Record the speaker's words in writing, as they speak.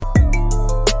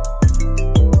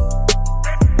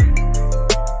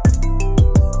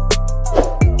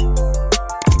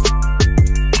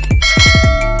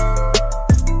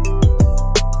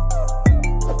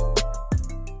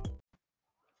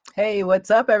Hey,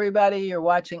 what's up, everybody? You're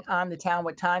watching On the Town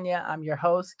with Tanya. I'm your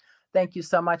host. Thank you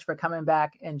so much for coming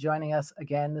back and joining us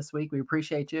again this week. We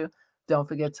appreciate you. Don't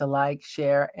forget to like,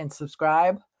 share, and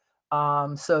subscribe.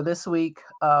 So this week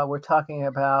we're talking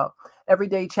about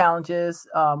everyday challenges.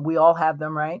 We all have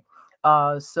them, right?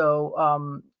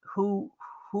 Who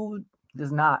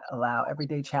does not allow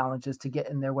everyday challenges to get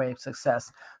in their way of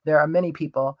success? There are many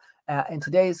people, and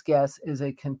today's guest is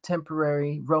a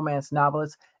contemporary romance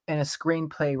novelist and a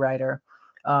screenplay writer.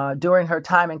 During her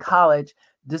time in college,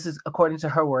 this is according to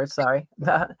her words, sorry.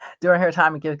 During her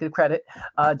time, and give good credit,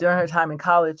 during her time in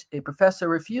college, a professor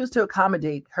refused to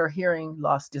accommodate her hearing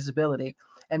loss disability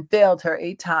and failed her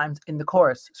 8 times in the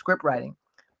course, script writing.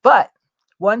 But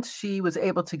once she was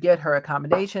able to get her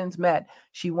accommodations met,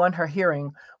 she won her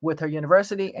hearing with her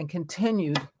university and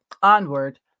continued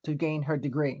onward to gain her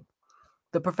degree.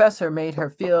 The professor made her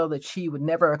feel that she would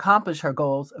never accomplish her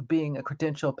goals of being a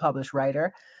credentialed published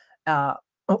writer, uh,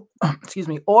 excuse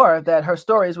me, or that her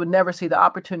stories would never see the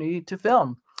opportunity to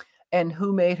film, and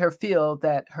who made her feel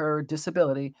that her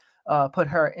disability put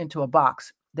her into a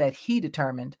box that he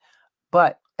determined.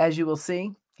 But as you will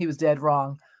see, he was dead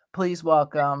wrong. Please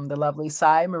welcome the lovely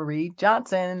Cy Marie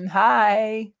Johnson.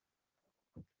 Hi.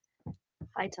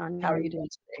 Hi, Tanya. How How are are you? you doing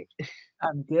today?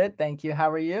 I'm good. Thank you.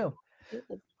 How are you?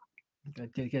 Good.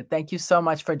 Good, good, good. Thank you so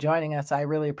much for joining us. I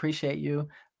really appreciate you.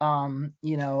 I'll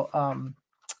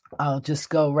just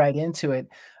go right into it.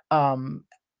 Um,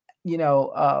 you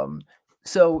know, um,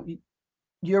 so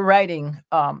your writing,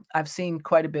 I've seen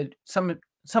quite a bit, some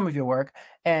of your work,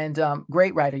 and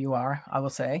great writer you are, I will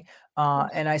say.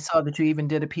 And I saw that you even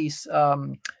did a piece.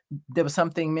 There was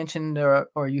something mentioned,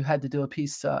 or you had to do a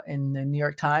piece in the New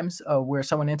York Times where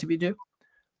someone interviewed you.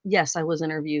 Yes, I was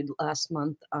interviewed last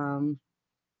month.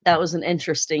 That was an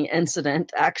interesting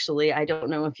incident, actually. I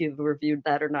don't know if you've reviewed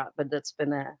that or not, but that's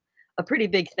been a pretty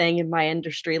big thing in my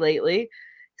industry lately.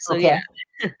 So yeah.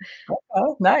 Okay.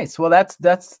 Oh, nice. Well, that's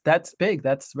big.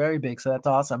 That's very big. So that's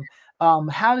awesome.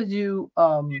 How did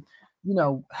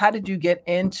how did you get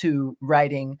into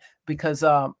writing? Because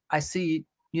I see,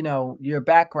 your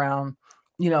background,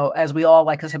 as we all,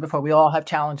 like I said before, we all have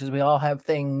challenges, we all have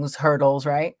things, hurdles,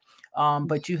 right?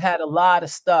 But you had a lot of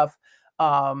stuff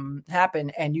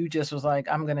happen and you just was like,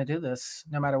 I'm gonna do this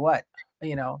no matter what,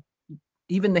 you know,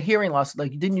 even the hearing loss,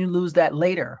 like didn't you lose that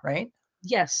later, right?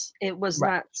 Yes, it was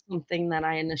Right. not something that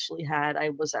I initially had. I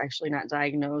was actually not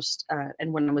diagnosed.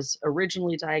 And when I was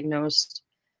originally diagnosed,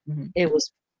 Mhm. it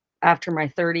was after my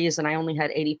 30s, and I only had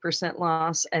 80%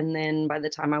 loss. And then by the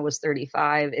time I was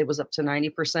 35, it was up to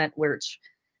 90%, which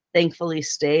thankfully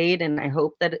stayed. And I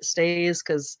hope that it stays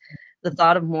because the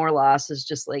thought of more loss is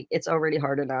just like, it's already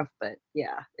hard enough. But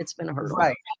yeah, it's been a hurdle.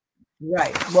 Right.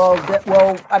 Right.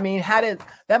 Well, I mean, how did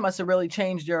that must have really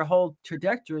changed your whole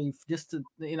trajectory just to,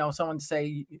 someone to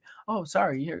say, "Oh,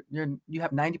 sorry, you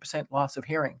have 90% loss of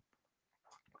hearing."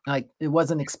 Like it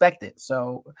wasn't expected.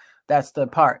 So that's the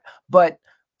part. But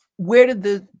where did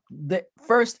the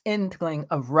first inkling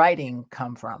of writing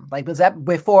come from? Like was that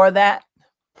before that?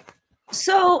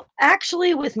 So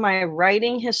actually, with my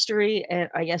writing history and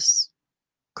I guess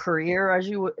career, as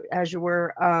you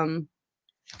were,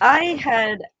 I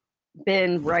had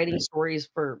been writing stories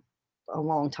for a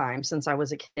long time since I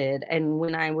was a kid. And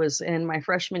when I was in my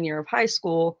freshman year of high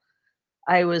school,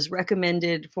 I was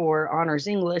recommended for honors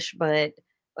English, but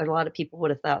a lot of people would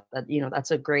have thought that,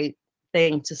 that's a great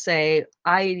thing to say.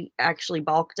 I actually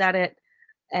balked at it.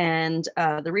 And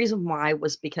the reason why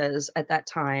was because at that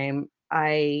time,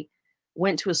 I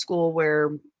went to a school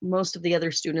where most of the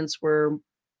other students were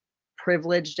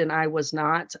privileged and I was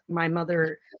not. My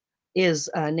mother is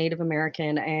Native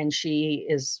American and she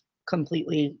is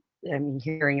completely, I mean,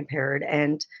 hearing impaired.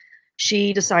 And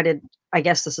she decided, I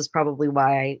guess this is probably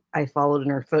why I followed in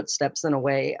her footsteps in a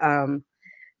way,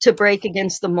 to break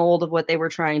against the mold of what they were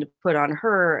trying to put on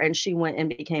her. And she went and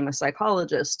became a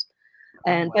psychologist.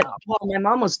 Oh And but wow. while my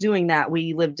mom was doing that,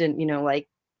 we lived in, like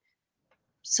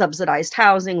subsidized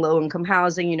housing, low income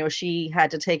housing. She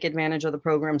had to take advantage of the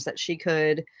programs that she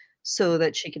could so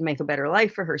that she could make a better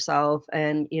life for herself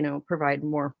and, provide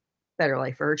more better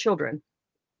life for her children.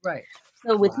 Right.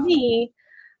 So with Wow. me,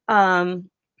 um,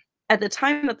 at the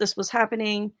time that this was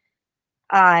happening,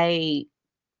 I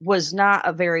was not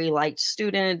a very liked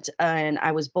student and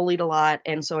I was bullied a lot.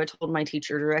 And so I told my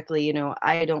teacher directly,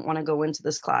 I don't want to go into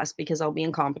this class because I'll be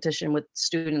in competition with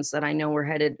students that I know are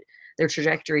headed, their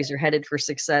trajectories are headed for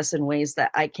success in ways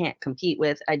that I can't compete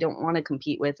with. I don't want to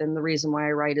compete with. And the reason why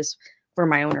I write is for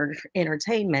my own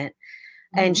entertainment.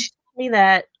 And Mhm. she told me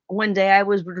that one day I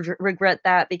would regret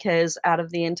that because out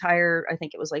of the entire, I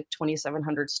think it was like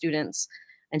 2,700 students,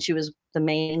 and she was the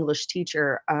main English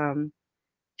teacher.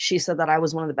 She said that I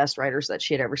was one of the best writers that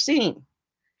she had ever seen.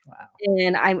 Wow.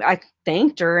 And I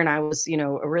thanked her, and I was,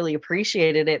 really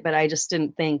appreciated it, but I just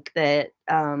didn't think that,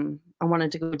 I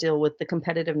wanted to go deal with the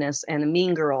competitiveness and the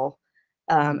mean girl,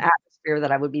 Mhm. atmosphere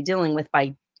that I would be dealing with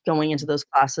by going into those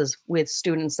classes with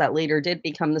students that later did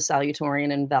become the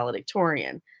salutatorian and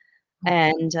valedictorian. Mhm.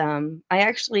 And, I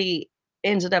actually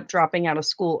ended up dropping out of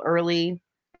school early,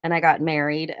 and I got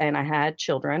married, and I had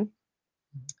children.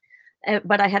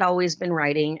 But I had always been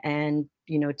writing and,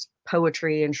 it's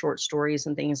poetry and short stories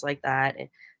and things like that,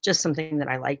 just something that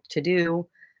I like to do.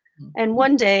 Mhm. And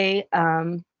one day,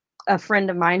 a friend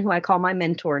of mine who I call my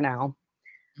mentor now,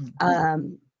 Mhm.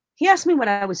 um, he asked me what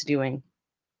I was doing.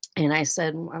 And I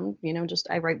said, "Well, I'm, just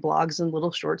I write blogs and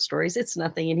little short stories. It's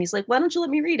nothing." And he's like, "Why don't you let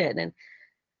me read it?" And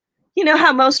you know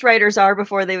how most writers are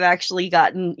before they've actually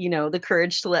gotten, the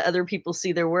courage to let other people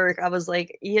see their work. I was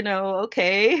like,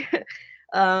 okay.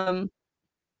 um,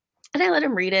 And I let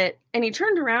him read it, and he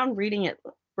turned around reading it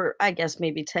for, I guess,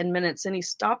 maybe 10 minutes, and he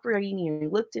stopped reading, and he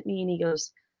looked at me, and he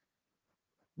goes,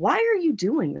 "Why are you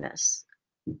doing this?"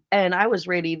 And I was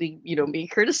ready to, be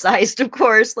criticized, of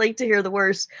course, like, to hear the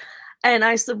worst. And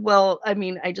I said, "Well, I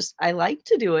mean, I like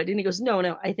to do it." And he goes, "No,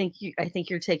 no, I think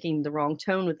you're taking the wrong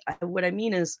tone with what I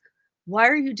mean is, why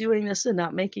are you doing this and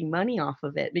not making money off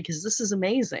of it? Because this is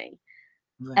amazing.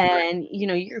 Right. And,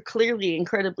 you're clearly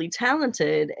incredibly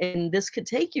talented, and this could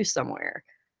take you somewhere."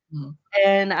 Mhm.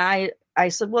 And I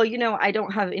said, "Well, I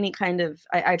don't have any kind of."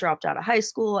 I dropped out of high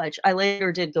school. I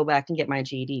later did go back and get my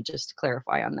GED, just to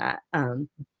clarify on that.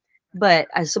 But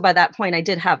so by that point, I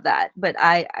did have that. But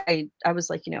I was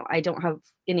like, "I don't have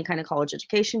any kind of college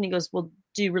education." He goes, "Well,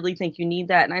 do you really think you need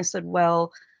that?" And I said,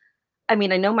 "Well, I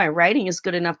mean, I know my writing is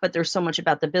good enough, but there's so much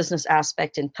about the business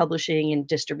aspect and publishing and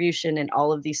distribution and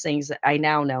all of these things that I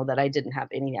now know that I didn't have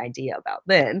any idea about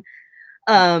then."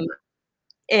 Um,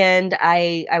 and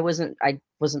I wasn't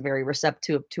very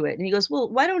receptive to it. And he goes, "Well,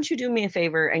 why don't you do me a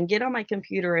favor and get on my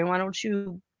computer, and why don't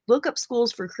you look up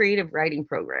schools for creative writing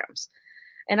programs?"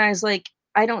 And I was like,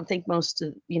 "I don't think most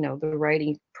of, the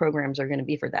writing programs are going to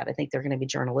be for that. I think they're going to be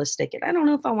journalistic. And I don't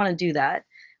know if I want to do that," Mhm.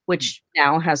 which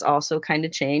now has also kind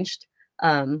of changed.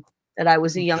 Um, that I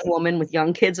was a young woman with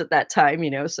young kids at that time,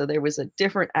 so there was a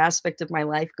different aspect of my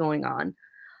life going on.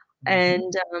 Mhm.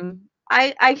 And,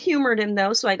 I humored him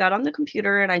though, so I got on the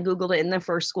computer and I Googled it, and the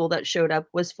first school that showed up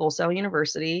was Full Sail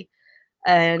University,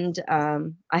 and,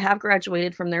 I have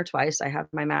graduated from there twice. I have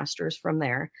my master's from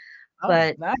there, Oh,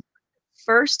 but nice.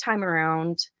 first time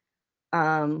around,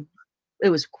 um, it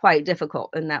was quite difficult,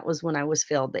 and that was when I was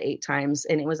failed the 8 times,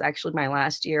 and it was actually my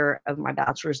last year of my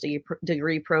bachelor's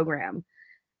degree program.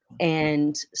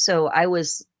 And so I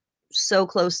was so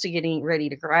close to getting ready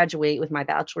to graduate with my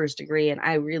bachelor's degree, and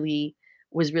I really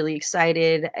was really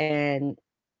excited. And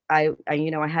I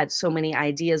had so many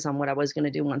ideas on what I was going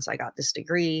to do once I got this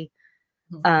degree.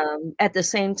 Mhm. At the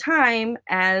same time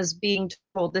as being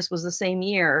told this was the same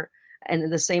year, and at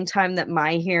the same time that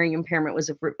my hearing impairment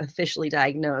was officially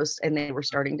diagnosed, and they were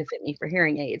starting to fit me for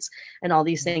hearing aids, and all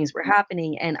these Mhm. things were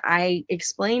happening. And I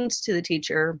explained to the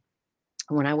teacher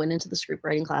when I went into the script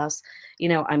writing class,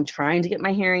 "I'm trying to get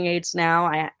my hearing aids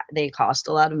now. They cost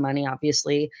a lot of money,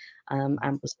 obviously. I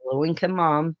was a low income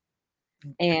mom,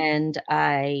 and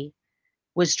I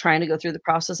was trying to go through the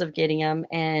process of getting them,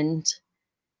 and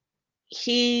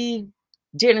he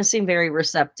didn't seem very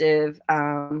receptive.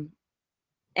 And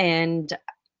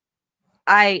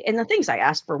and the things I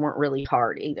asked for weren't really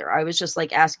hard either. I was just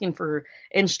like asking for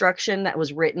instruction that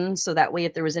was written, so that way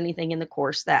if there was anything in the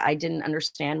course that I didn't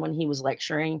understand when he was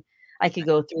lecturing, I could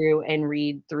go through and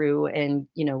read through and,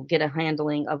 get a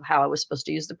handling of how I was supposed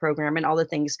to use the program and all the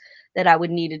things that I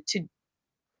would needed to,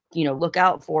 look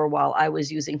out for while I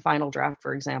was using Final Draft,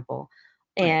 for example.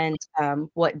 Right. And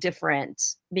what different,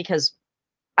 because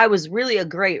I was really a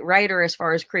great writer as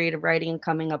far as creative writing and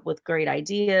coming up with great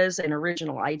ideas and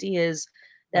original ideas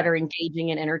that Right. are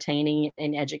engaging and entertaining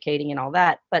and educating and all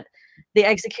that. But the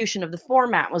execution of the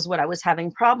format was what I was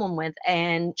having problem with,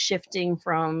 and shifting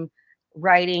from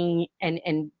writing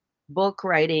and book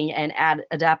writing and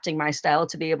adapting my style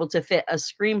to be able to fit a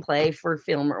screenplay for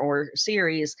film or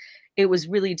series. It was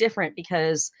really different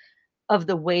because of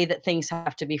the way that things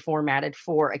have to be formatted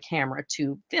for a camera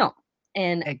to film.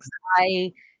 And Exactly.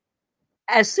 I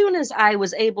as soon as I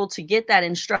was able to get that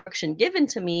instruction given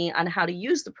to me on how to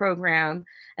use the program,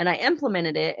 and I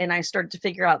implemented it, and I started to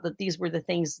figure out that these were the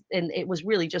things, and it was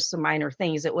really just some minor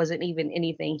things. It wasn't even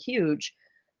anything huge.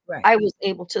 Right. I was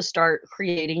able to start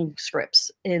creating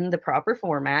scripts in the proper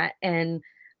format. And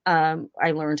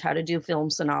I learned how to do film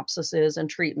synopsises and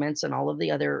treatments and all of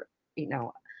the other, you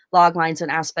know, log lines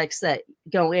and aspects that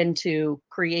go into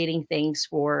creating things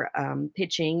for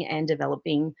pitching and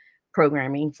developing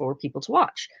programming for people to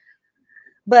watch.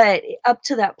 But up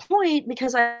to that point,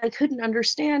 because I couldn't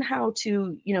understand how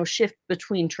to, shift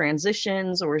between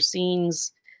transitions or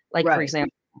scenes, like for Right.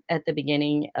 example, at the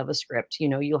beginning of a script,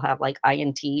 you'll have like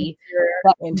INT Interior,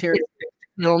 that interior. is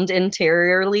filmed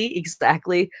interiorly,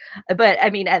 exactly. But I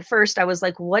mean, at first I was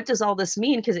like, what does all this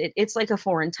mean? Because it's like a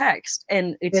foreign text.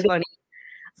 And it's It funny,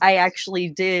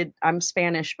 I'm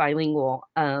Spanish bilingual.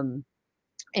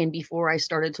 And before I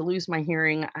started to lose my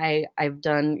hearing, I've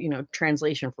done,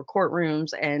 translation for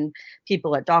courtrooms and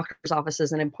people at doctors'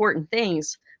 offices and important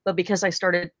things. But because I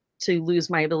started to lose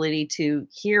my ability to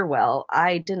hear well,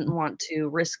 I didn't want to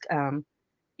risk,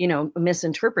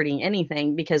 misinterpreting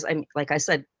anything because like I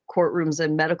said, courtrooms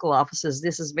and medical offices,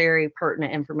 this is very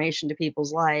pertinent information to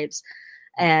people's lives.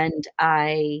 And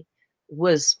I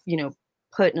was,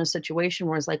 put in a situation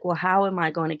where it's like, well, how am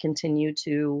I going to continue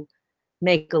to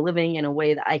make a living in a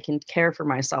way that I can care for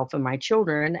myself and my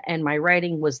children? And my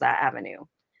writing was that avenue.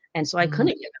 And so I Mhm.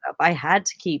 couldn't give it up. I had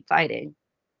to keep fighting.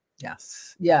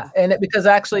 Yes. Yeah. And because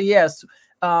actually, yes.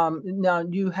 Now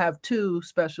you have two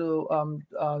special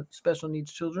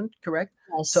needs children, correct?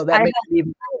 Yes. So that makes it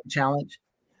even more of a challenge.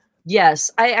 Yes,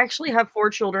 I actually have 4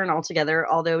 children altogether,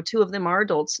 although 2 of them are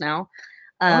adults now.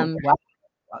 Oh, Um, wow.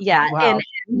 yeah, Wow. and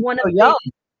one of So the young.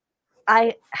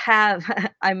 I have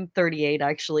I'm 38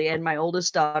 actually, and my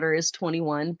oldest daughter is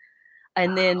 21.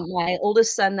 And then Wow. my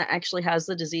oldest son that actually has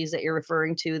the disease that you're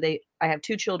referring to, I have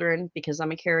 2 children because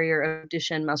I'm a carrier of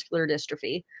Duchenne muscular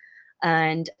dystrophy.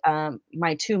 And,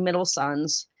 my 2 middle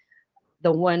sons,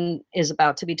 the one is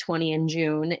about to be 20 in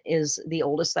June, is the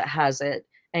oldest that has it,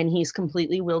 and he's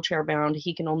completely wheelchair bound.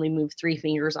 He can only move 3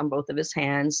 fingers on both of his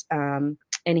hands, and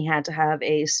he had to have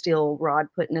a steel rod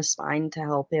put in his spine to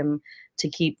help him to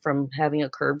keep from having a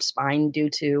curved spine due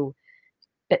to,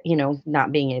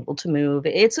 not being able to move.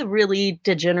 It's a really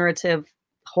degenerative,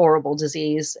 horrible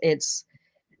disease. It's,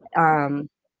 um,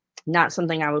 not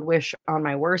something I would wish on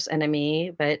my worst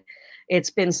enemy, but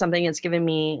it's been something that's given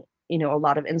me, a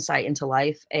lot of insight into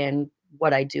life and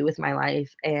what I do with my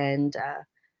life. And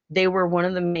they were one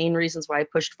of the main reasons why I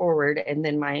pushed forward. And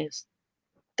then my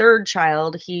third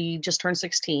child, he just turned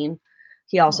 16.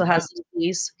 He Oh, also wow. has the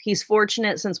disease. He's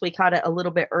fortunate since we caught it a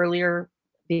little bit earlier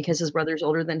because his brother's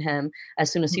older than him.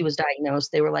 As soon as he Mhm, was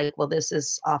diagnosed, they were like, well, this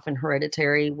is often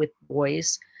hereditary with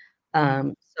boys.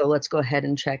 mhm. So let's go ahead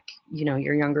and check,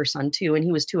 your younger son too. And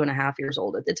he was 2.5 years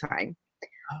old at the time.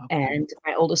 Okay. And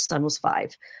my oldest son was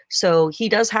 5. So he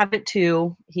does have it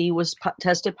too. He was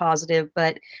tested positive,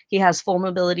 but he has full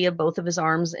mobility of both of his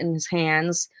arms and his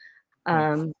hands, Oh,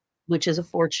 um, which is a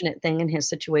fortunate thing in his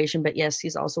situation. But yes,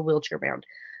 he's also wheelchair bound.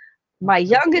 My okay.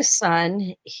 youngest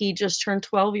son, he just turned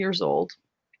 12 years old,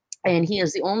 and he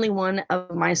is the only one of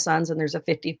my sons, and there's a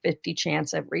 50-50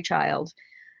 chance every child,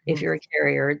 if Mhm. you're a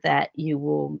carrier, that you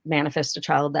will manifest a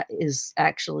child that is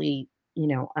actually,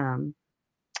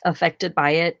 affected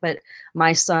by it. But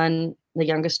my son, the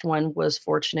youngest one, was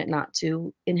fortunate not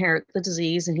to inherit the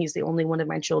disease, and he's the only one of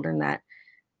my children that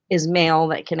is male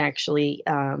that can actually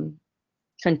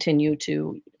continue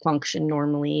to function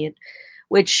normally,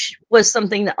 which was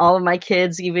something that all of my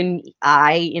kids, even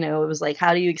it was like,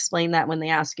 how do you explain that when they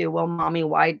ask you, well, mommy,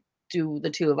 why do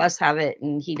the 2 of us have it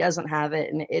and he doesn't have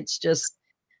it? And it's just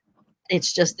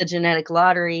the genetic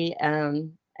lottery.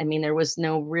 I mean, there was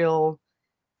no real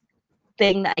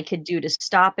thing that I could do to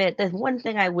stop it. The one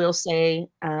thing I will say,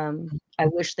 I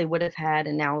wish they would have had,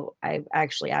 and now I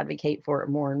actually advocate for it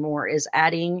more and more, is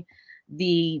adding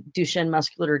the Duchenne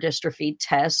muscular dystrophy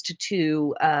test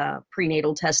to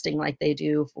prenatal testing like they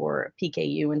do for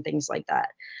PKU and things like that.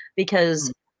 Because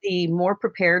Mm, the more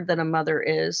prepared that a mother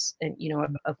is, and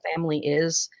a family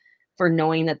is, for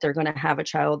knowing that they're going to have a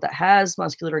child that has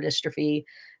muscular dystrophy,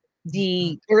 mhm.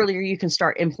 the earlier you can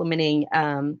start implementing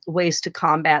ways to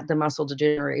combat the muscle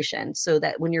degeneration, so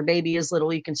that when your baby is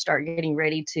little, you can start getting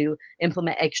ready to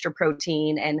implement extra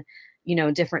protein and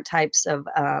different types of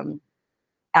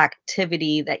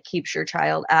activity that keeps your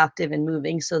child active and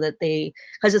moving, so that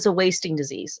because it's a wasting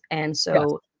disease, and Yes.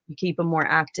 so you keep them more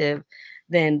active,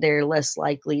 then they're less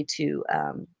likely to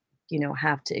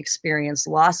have to experience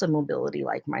loss of mobility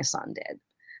like my son did.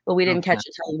 But we didn't catch Okay.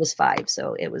 it till he was 5,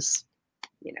 so it was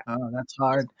Oh, that's just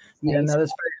hard. Yeah, things. no,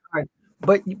 that's very hard.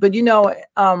 But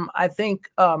I think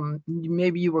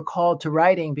maybe you were called to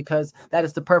writing because that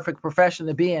is the perfect profession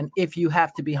to be in if you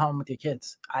have to be home with your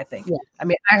kids. I think. Yeah. I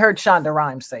mean, I heard Shonda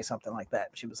Rhimes say something like that.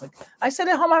 She was like, "I sit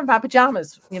at home in my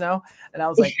pajamas," and I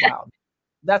was like, "Wow,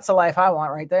 that's the life I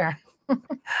want right there."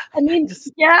 I mean,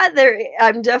 Just yeah,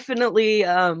 I'm definitely,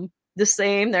 the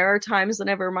same. There are times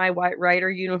whenever my white writer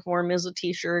uniform is a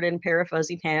t-shirt and a pair of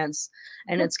fuzzy pants,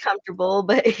 and it's comfortable,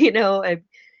 but,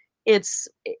 it's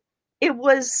it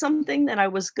was something that I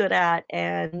was good at,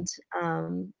 and,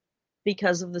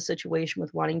 because of the situation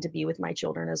with wanting to be with my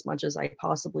children as much as I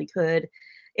possibly could,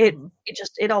 Mhm,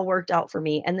 it all worked out for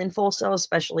me, and then Full Sail,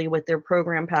 especially with their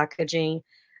program packaging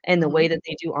and the way mhm. that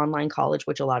they do online college,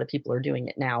 which a lot of people are doing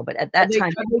it now, but at Are that they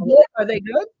time are they good? Are they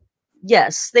good?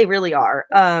 yes, they really are.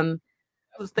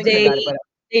 I was thinking They about it, but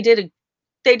they did a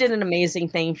they did an amazing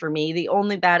thing for me. The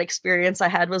only bad experience I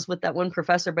had was with that one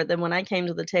professor, but then when I came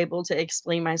to the table to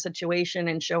explain my situation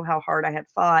and show how hard I had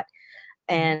fought,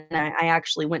 mhm, and I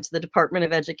actually went to the Department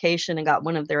of Education and got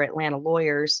one of their Atlanta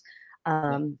lawyers,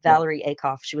 yeah, Valerie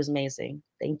Akoff. She was amazing.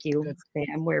 Thank you, good.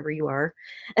 ma'am, wherever you are.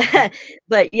 Mhm,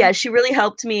 But yeah, she really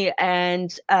helped me,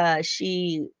 and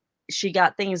she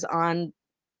got things on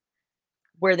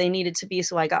where they needed to be,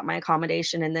 so I got my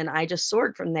accommodation, and then I just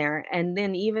soared from there. And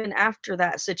then even after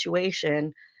that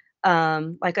situation,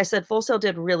 like I said, Full Sail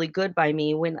did really good by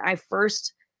me. When I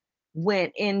first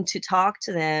went in to talk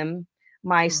to them,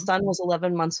 my mhm, son was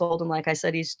 11 months old, and like I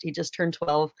said, he just turned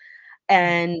 12,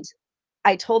 mhm, and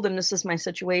I told them, "This is my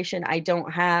situation. I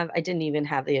didn't even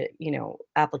have the,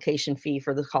 application fee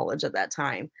for the college at that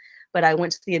time." But I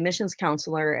went to the admissions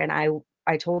counselor and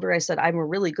I told her, I said, "I'm a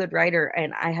really good writer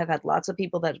and I have had lots of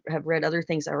people that have read other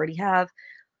things I already have.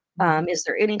 mhm. Is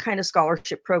there any kind of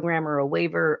scholarship program or a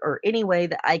waiver or any way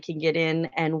that I can get in,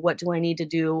 and what do I need to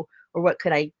do, or what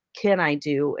can I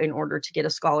do in order to get a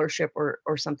scholarship or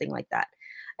something like that?"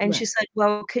 And she Right, said,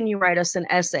 "Well, can you write us an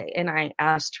essay?" And I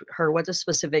asked her what the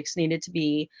specifics needed to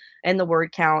be and the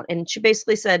word count, and she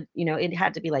basically said, it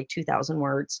had to be like 2,000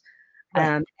 words.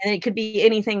 right, And it could be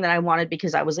anything that I wanted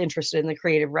because I was interested in the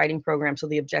creative writing program. So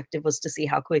the objective was to see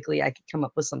how quickly I could come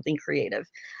up with something creative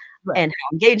right. and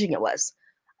how engaging it was.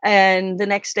 And the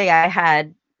next day I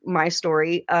had my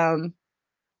story.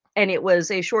 And it was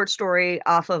a short story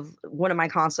off of one of my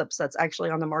concepts that's actually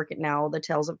on the market now, The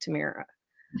Tales of Tamara,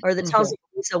 or The Tales Okay. of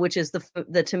Lisa, which is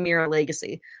the Tamara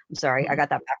legacy. I'm sorry, I Mhm, got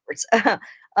that backwards.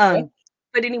 okay. um,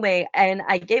 but anyway, and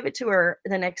I gave it to her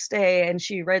the next day, and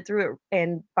she read through it.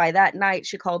 And by that night,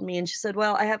 she called me and she said,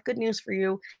 "Well, I have good news for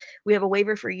you. We have a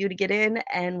waiver for you to get in,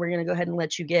 and we're going to go ahead and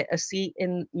let you get a seat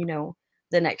in,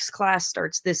 the next class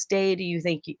starts this day. Do you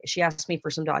think?" She asked me for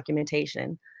some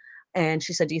documentation, and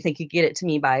she said, "Do you think you get it to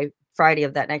me by Friday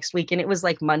of that next week?" And it was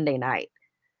like Monday night.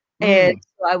 And Mm,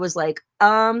 so I was like,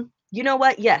 you know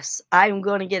what? Yes, I'm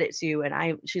gonna get it to you."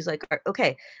 And she's like,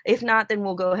 Okay, if not, then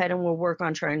we'll go ahead and we'll work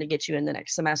on trying to get you in the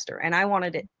next semester." And I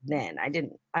wanted it then.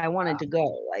 I wanted wow, to go,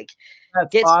 like,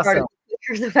 that's get started awesome. the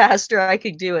quicker, the faster I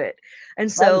could do it.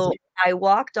 And That is so I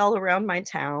walked all around my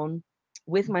town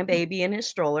with my mhm, baby in his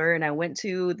stroller, and I went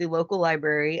to the local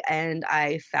library and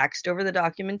I faxed over the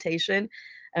documentation,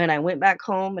 and I went back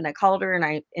home and I called her and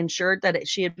I ensured that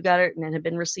she had got it and it had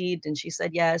been received, and she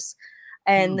said yes.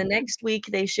 And mm. the next week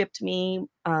they shipped me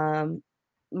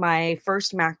my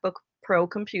first MacBook Pro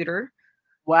computer.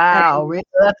 And Wow, really?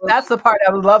 That's the part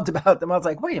I loved about them. I was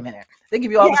like, "Wait a minute. They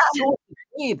give you all the yeah, tools you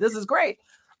need. This is great."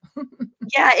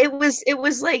 yeah, it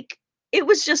was like it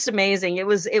was just amazing. It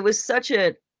was such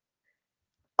a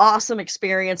awesome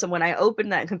experience. And when I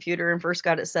opened that computer and first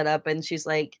got it set up, and she's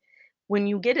like, "When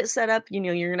you get it set up,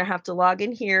 you're gonna have to log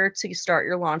in here to start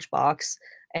your launch box."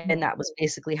 And Mhm. that was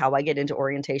basically how I get into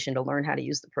orientation to learn how to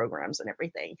use the programs and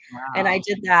everything. And I Wow.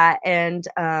 did that, and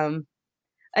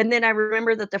then I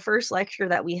remember that the first lecture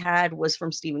that we had was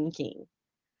from Stephen King.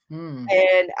 Mm,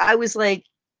 And I was like,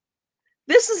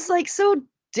 "This is, like, so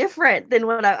different than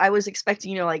what I was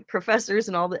expecting," like professors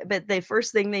and all that. But the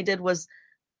first thing they did was,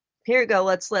 "Here you go,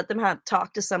 let's let them have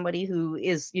talk to somebody who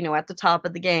is, at the top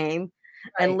of the game,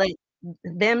 and right. let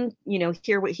them,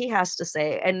 hear what he has to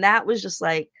say." And that was just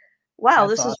like, "Wow, That's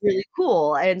this is awesome. really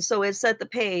cool." And so it set the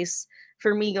pace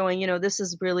for me going, "This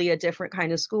is really a different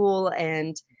kind of school,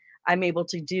 and I'm able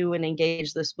to do and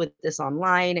engage this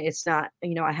online. It's not,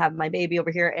 I have my baby over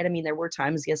here." And I mean, there were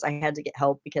times, yes, I had to get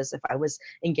help because if I was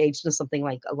engaged in something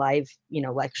like a live,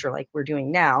 lecture like we're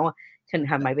doing now, couldn't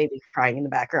have my baby crying in the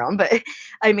background. But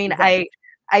I mean, Exactly.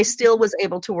 I still was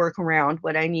able to work around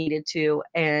what I needed to,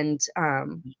 and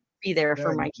be there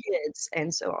for Very my kids.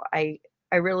 And so I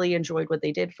really enjoyed what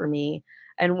they did for me.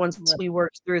 And once much. we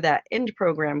worked through that end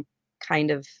program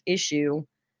kind of issue,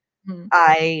 Mhm.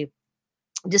 I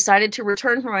decided to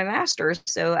return for my master's.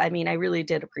 So I mean, I really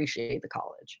did appreciate the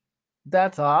college.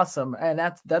 That's awesome, and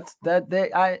that's that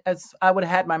they I as I would have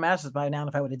had my master's by now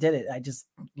if I would have did it. I just,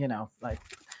 like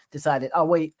decided I'll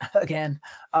wait again.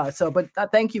 But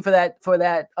thank you for that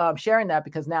sharing that,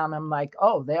 because now I'm like,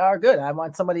 oh, they are good. I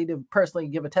want somebody to personally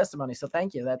give a testimony. So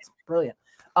thank you. That's brilliant.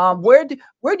 Where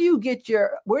do you get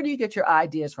your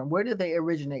ideas from? Where do they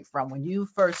originate from when you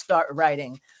first start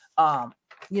writing? Um,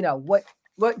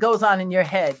 what goes on in your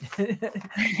head?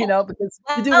 Because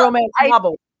you do Well, romance I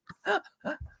novels.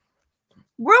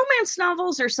 romance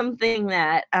novels are something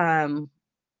that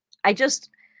I just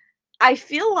I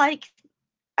feel like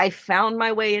I found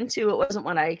my way into. It wasn't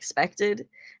what I expected.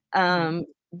 Mhm.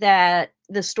 That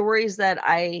the stories that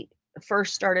I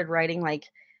first started writing, like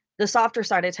The Softer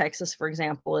Side of Texas, for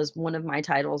example, is one of my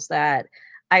titles that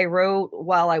I wrote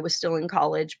while I was still in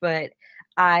college, but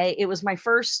I it was my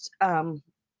first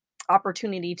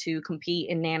opportunity to compete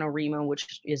in NaNoWriMo,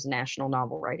 which is National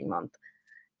Novel Writing Month.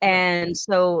 Right. And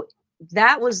so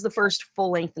that was the first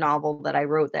full-length novel that I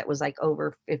wrote that was, like,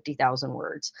 over 50,000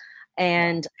 words,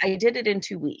 Wow. and I did it in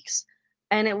 2 weeks,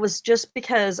 and it was just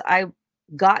because I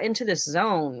got into this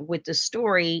zone with the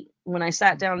story when I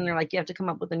sat down and they're like, "You have to come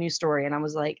up with a new story," and I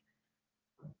was like,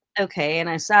 "Okay," and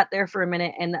I sat there for a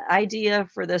minute, and the idea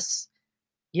for this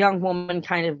young woman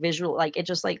kind of it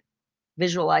just, like,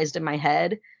 visualized in my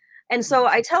head. And so Mhm.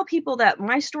 I tell people that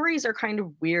my stories are kind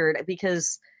of weird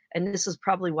because and this is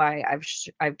probably why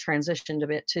I've transitioned a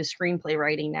bit to screenplay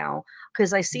writing now,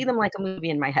 because I see Mhm. them like a movie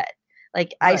in my head.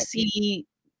 Like I Right. see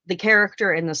the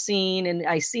character and the scene and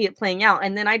I see it playing out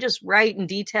and then I just write in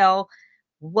detail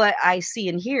what I see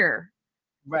and hear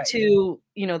Right. to,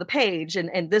 the page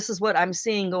and this is what I'm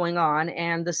seeing going on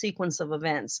and the sequence of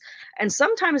events. And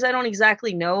sometimes I don't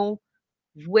exactly know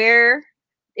where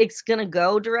it's gonna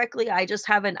go directly. I just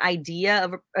have an idea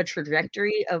of a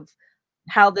trajectory of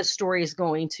how this story is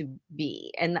going to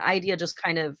be, and the idea just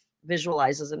kind of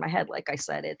visualizes in my head, like I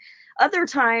said it. Other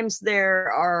times,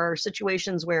 there are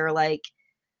situations where, like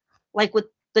with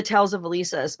the Tales of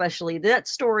Elisa, especially, that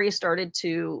story started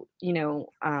to,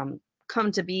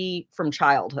 come to be from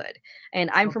childhood. And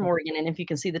I'm from Okay. Oregon, and if you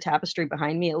can see the tapestry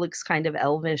behind me, it looks kind of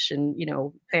elvish and,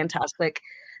 fantastic.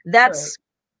 Right. That's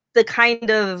the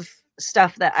kind of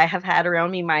stuff that I have had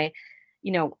around me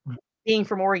you know, being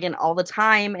from Oregon all the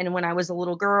time, and when I was a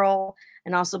little girl,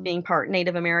 and also being part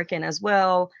Native American as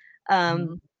well,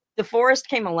 Mhm. the forest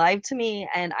came alive to me,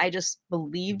 and I just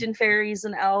believed in fairies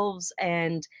and elves,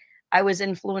 and I was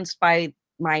influenced by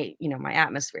my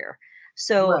atmosphere.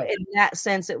 So Right. in that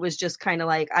sense, it was just kinda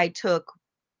like I took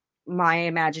my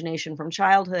imagination from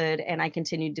childhood and I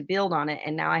continued to build on it,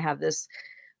 and now I have this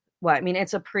well, I mean,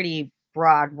 it's a pretty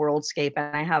broad worldscape,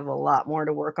 and I have a lot more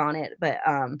to work on it, but,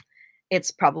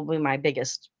 it's probably my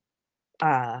biggest,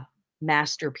 uh,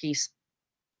 masterpiece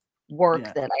work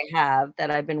Yeah. that I have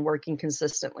that I've been working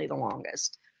consistently the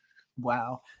longest.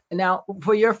 Wow. And now,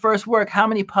 for your first work, how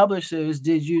many publishers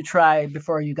did you try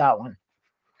before you got one?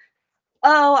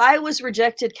 Oh, I was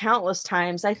rejected countless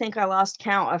times. I think I lost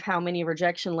count of how many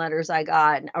rejection letters I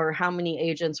got or how many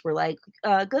agents were like,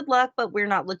 "Good luck, but we're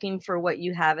not looking for what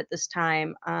you have at this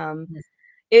time." Mm.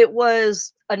 It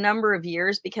was a number of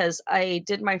years because I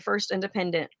did my first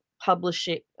independent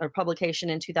publication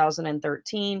in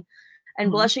 2013,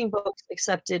 and Mhm. Blushing Books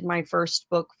accepted my first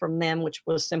book from them, which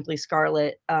was Simply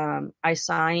Scarlet. I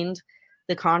signed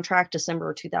the contract December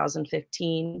of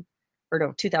 2015 or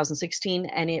no, 2016,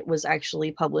 and it was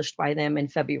actually published by them in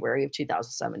February of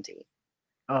 2017.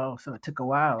 Oh, so it took a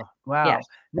while. Yeah. Wow.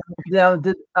 Now,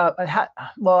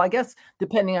 well, I guess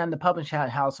depending on the publishing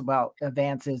house about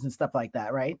advances and stuff like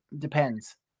that, right?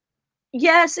 Depends.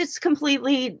 Yes, it's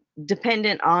completely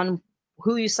dependent on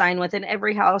who you sign with, and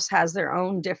every house has their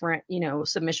own different,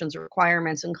 submissions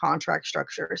requirements and contract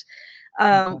structures.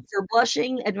 Okay. For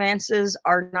blushing, advances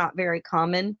are not very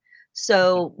common.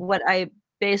 Okay. So what I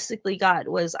basically got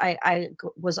was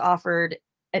was offered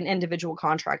an individual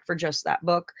contract for just that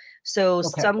book. So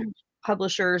Okay. some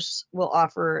publishers will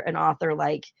offer an author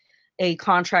like a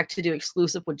contract to do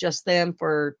exclusive with just them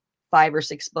for 5 or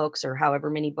 6 books or however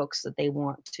many books that they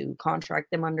want to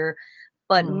contract them under.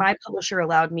 But Mhm. my publisher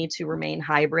allowed me to remain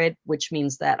hybrid, which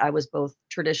means that I was both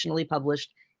traditionally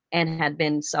published and had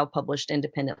been self-published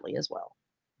independently as well.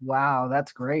 Wow,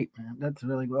 that's great, man. That's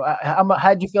really good.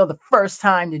 How'd you feel the first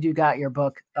time that you got your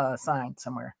book signed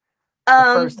somewhere? The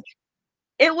Um, first.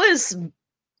 it was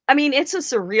I mean, it's a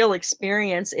surreal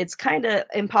experience. It's kinda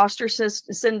imposter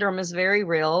syndrome is very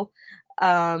real,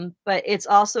 but it's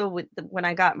also when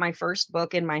I got my first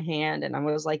book in my hand and I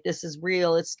was like, "This is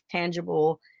real, it's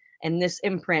tangible, and this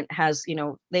imprint has"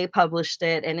 they published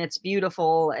it, and it's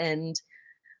beautiful, and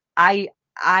I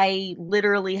I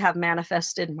literally have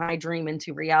manifested my dream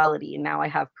into reality, and now I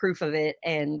have proof of it,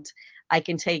 and I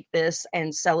can take this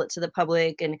and sell it to the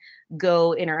public and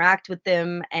go interact with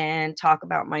them and talk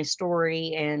about my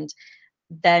story. And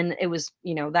then it was,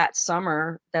 that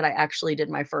summer that I actually did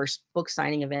my first book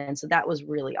signing event. So that was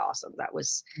really awesome. That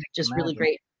was just really Imagine.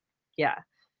 great. Yeah.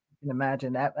 Can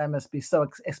imagine that must be so,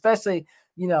 especially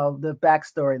the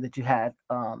backstory that you had.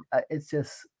 It's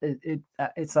just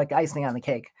it's like icing on the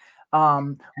cake.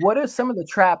 What are some of the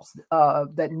traps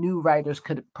that new writers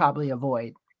could probably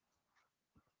avoid?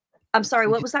 I'm sorry,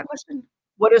 Would what you, was that question?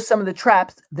 what are some of the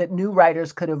traps that new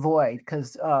writers could avoid?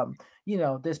 Because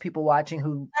there's people watching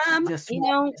who just You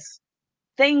want know, this.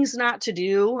 things not to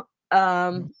do.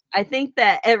 Mhm. I think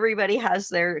that everybody has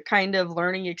their kind of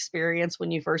learning experience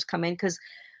when you first come in, because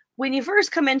when you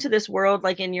first come into this world,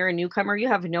 like, and you're a newcomer, you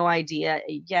have no idea.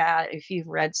 Yeah, if you've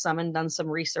read some and done some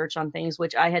research on things,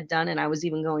 which I had done and I was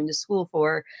even going to school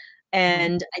for. Mhm.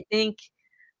 And I think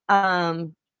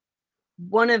um,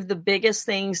 one of the biggest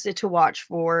things to watch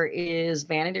for is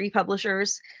vanity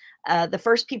publishers. The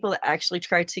first people that actually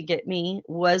tried to get me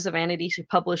was a vanity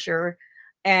publisher.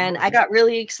 And Oh, I got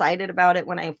really excited about it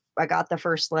when I got the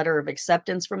first letter of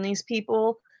acceptance from these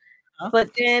people. huh?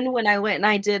 But then when I went and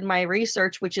I did my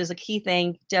research, which is a key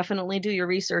thing, definitely do your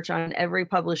research on every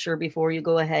publisher before you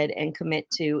go ahead and commit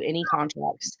to any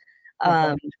contracts. Okay.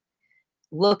 Um,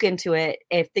 Look into it.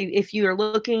 If you are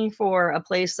looking for a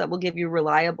place that will give you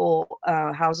reliable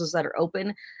houses that are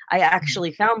open, I Mhm.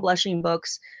 actually found Blushing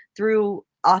Books through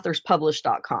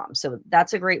authorspublish.com. So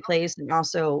that's a great place, and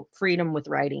also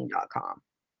freedomwithwriting.com.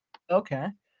 Okay.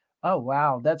 Oh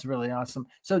wow, that's really awesome.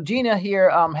 So Gina here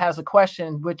has a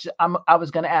question which I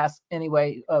was going to ask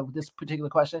anyway of this particular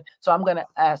question. So I'm going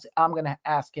to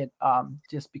ask it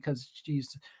just because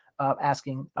she's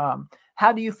asking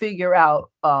how do you figure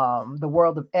out the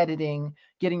world of editing,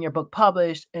 getting your book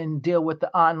published and deal with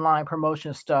the online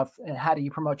promotion stuff, and how do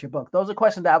you promote your book? Those are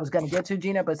questions that I was going to get to,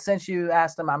 Gina, but since you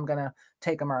asked them, I'm going to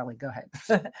take them early. Go ahead.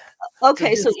 So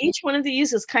Okay, so just each one of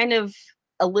these is kind of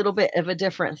a little bit of a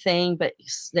different thing, but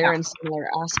they're yeah. in similar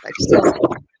aspects. So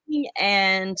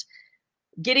and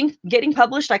getting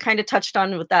published, I kind of touched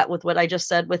on with that with what I just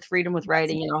said with Freedom with Yes.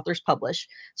 Writing and Authors Publish.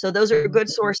 So those are Mhm. good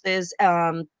sources.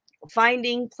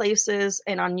 Finding places,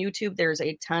 and on YouTube, there's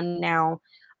a ton now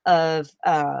of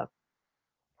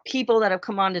people that have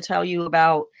come on to tell you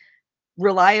about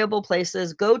reliable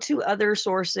places. Go to other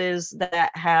sources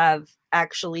that have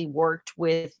actually worked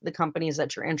with the companies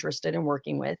that you're interested in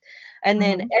working with. And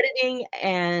then Mhm. editing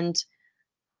and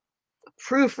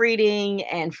proofreading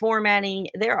and formatting,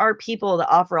 there are people that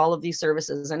offer all of these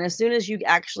services. And as soon as you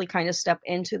actually kind of step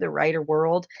into the writer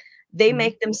world, they Mhm.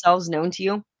 make themselves known to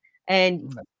you. And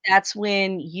Mhm. that's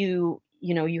when you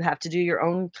have to do your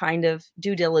own kind of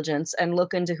due diligence and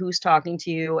look into who's talking to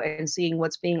you and seeing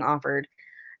what's being offered.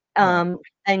 Right. um,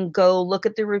 and go look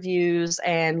at the reviews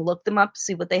and look them up,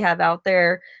 see what they have out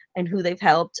there and who they've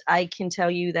helped. I can tell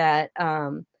you that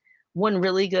one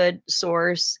really good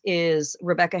source is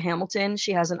Rebecca Hamilton.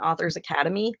 She has an authors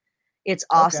academy. It's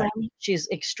Okay. awesome. She's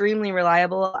extremely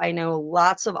reliable. I know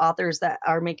lots of authors that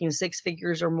are making six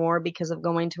figures or more because of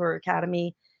going to her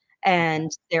academy, Okay.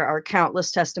 and there are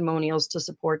countless testimonials to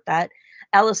support that.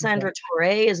 Okay. Alessandra Torre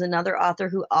is another author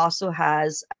who also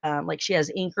has, like, she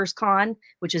has Inkers Con,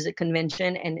 which is a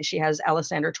convention, and she has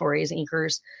Alessandra Torre's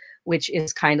Inkers, which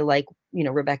is kind of like,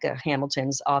 Rebecca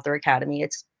Hamilton's Author Academy.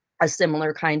 It's a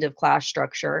similar kind of class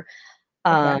structure.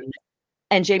 Okay. Um,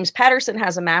 and James Patterson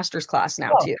has a master's class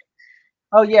now Oh. too.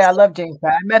 Oh, yeah, I love James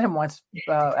Pat. I met him once,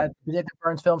 at the Jacob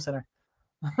Burns Film Center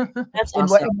That's in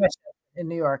awesome. In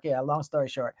New York. Yeah, long story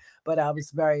short, but I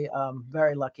was very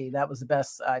lucky. That was the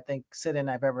best, I think, sit-in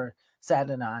I've ever sat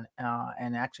in on,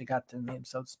 and actually got to meet him,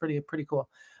 so it's pretty cool.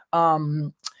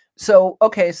 Um, so,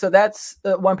 okay, so that's,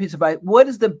 one piece of advice. What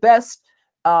is the best,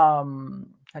 how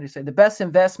do you say, the best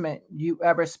investment you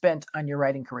ever spent on your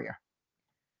writing career?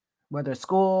 Whether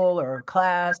school or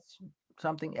class,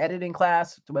 something editing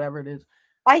class, whatever it is.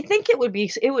 I think it would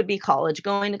be college.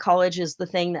 Going to college is the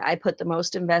thing that I put the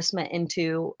most investment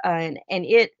into, and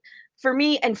it for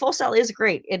me, and Full Sail is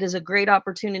great. It is a great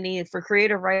opportunity for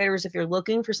creative writers if you're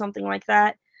looking for something like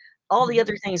that. All the Mhm.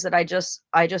 other things that I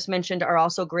just mentioned are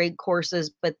also great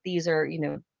courses, but these are,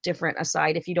 different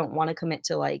aside if you don't want to commit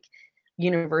to like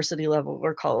university level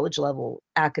or college level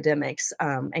academics,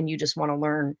 and you just want to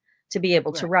learn to be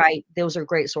able to Right. write. Those are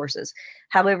great sources.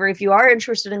 However, if you are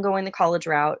interested in going the college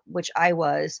route, which I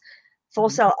was, Full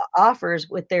Mhm. Sail offers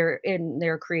with their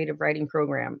creative writing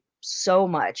program so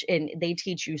much, and they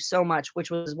teach you so much,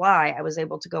 which was why I was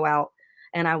able to go out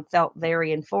and I felt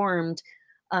very informed,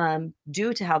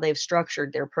 due to how they've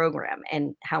structured their program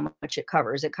and how much it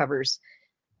covers. It covers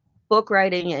book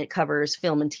writing, it covers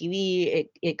film and TV,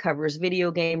 it covers video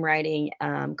game writing,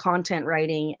 content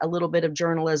writing, a little bit of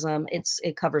journalism.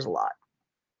 It covers a lot.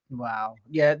 Wow.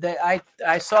 Yeah,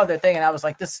 I saw that thing and I was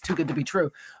like, this is too good to be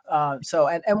true. So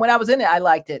and when I was in it, I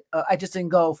liked it. I just didn't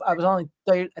go. I was only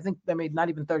 30, I think they made not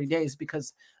even 30 days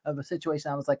because of a situation.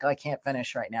 I was like, I can't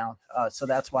finish right now. So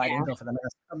that's why I Yeah. didn't go for the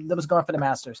I was going for the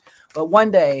masters. But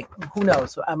one day, who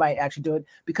knows? I might actually do it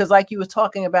because, like you was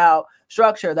talking about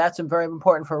structure, that's very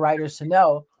important for writers to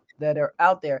know that are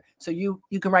out there. So you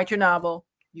can write your novel,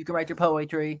 you can write your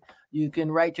poetry, you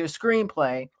can write your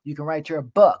screenplay, you can write your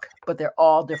book, but they're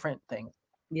all different things,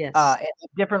 Yes. and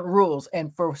different rules.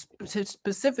 And for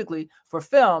specifically for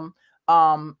film,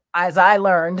 as I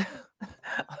learned,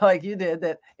 like you did,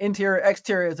 that interior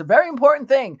exterior is a very important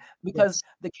thing because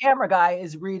Yes. the camera guy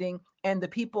is reading, and the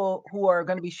people who are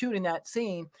going to be shooting that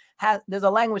scene there's a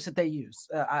language that they use,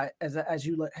 as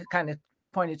you kind of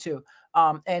pointed to,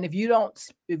 and if you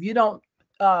don't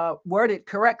word it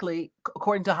correctly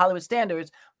according to Hollywood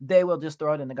standards, they will just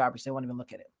throw it in the garbage. They won't even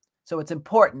look at it. So it's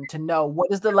important to know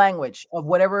what is the language of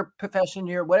whatever profession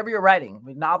whatever you're writing,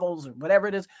 with novels or whatever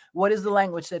it is. What is the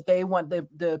language that they want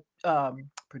the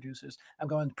producers? I'm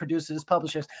going producers,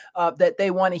 publishers, that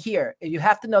they want to hear. You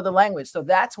have to know the language. So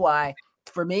that's why,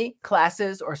 for me,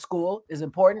 classes or school is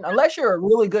important. Unless you're a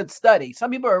really good study,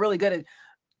 some people are really good at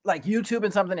like YouTube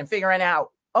and something and figuring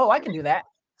out, oh, I can do that.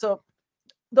 So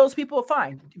those people are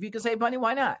fine. If you can save money,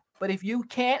 why not? But if you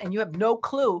can't and you have no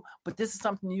clue, but this is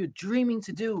something you're dreaming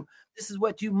to do, this is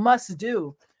what you must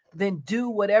do, then do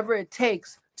whatever it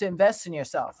takes to invest in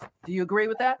yourself. Do you agree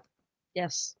with that?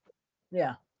 Yes.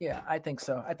 Yeah, yeah, I think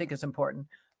so. I think it's important.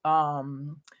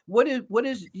 What is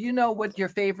what your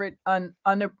favorite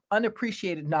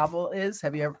unappreciated novel is?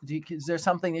 Have you ever? Is there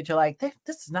something that you're like, this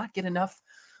does not get enough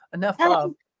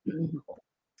Um,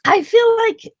 I feel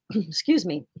like, excuse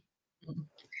me.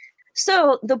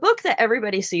 So the book that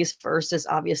everybody sees first is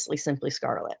obviously Simply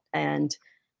Scarlet, and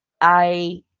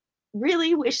I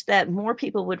really wish that more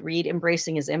people would read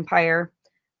Embracing His Empire,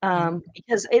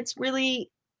 because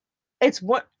it's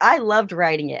what I loved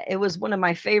writing it. It was one of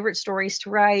my favorite stories to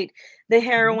write. The Mhm.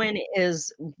 heroine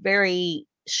is very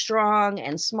strong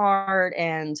and smart,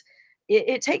 and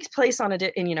it takes place on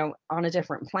on a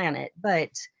different planet,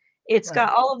 but it's Right.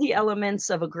 got all of the elements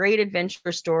of a great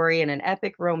adventure story and an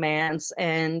epic romance,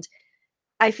 and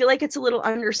I feel like it's a little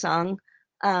undersung,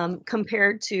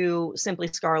 compared to Simply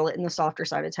Scarlet and The Softer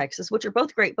Side of Texas, which are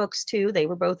both great books too. They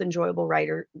were both enjoyable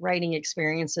writing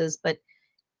experiences, but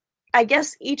I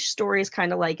guess each story is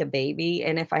kinda like a baby,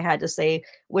 and if I had to say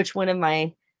which one of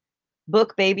my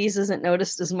book babies isn't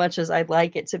noticed as much as I'd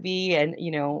like it to be and,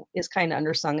 is kinda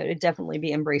undersung, it would definitely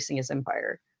be Embracing His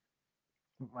Empire.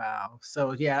 Wow.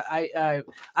 So yeah,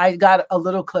 I got a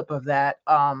little clip of that.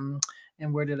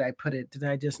 And where did I put it? Did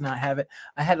I just not have it?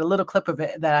 I had a little clip of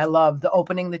it that I love. The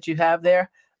opening that you have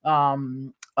there.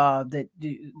 That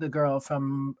the girl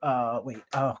from wait,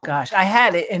 oh gosh, I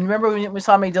had it. And remember when you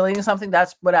saw me deleting something?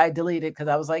 That's what I deleted because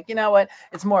I was like, you know what?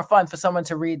 It's more fun for someone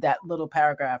to read that little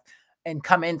paragraph and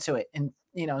come into it and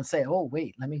and say, oh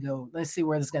wait, let me go. Let's see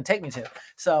where this is going to take me to.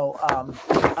 So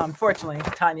unfortunately,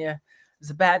 Tanya is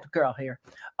a bad girl here.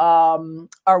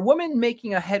 Are women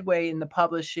making a headway in the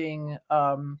publishing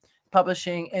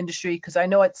industry? Because I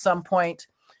know at some point,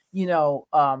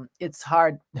 it's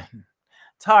hard.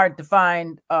 It's hard to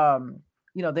find.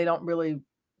 They don't really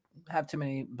have too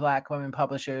many Black women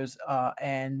publishers,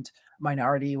 and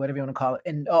minority, whatever you want to call it,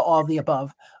 and all of the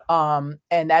above.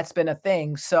 And that's been a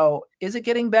thing. So, is it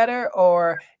getting better,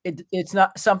 or it's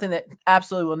not something that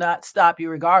absolutely will not stop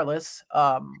you regardless?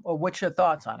 Or what's your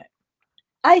thoughts on it?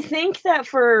 I think that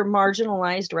for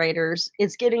marginalized writers,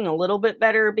 it's getting a little bit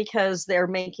better because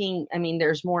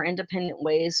there's more independent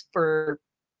ways for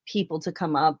people to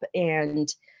come up,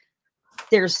 and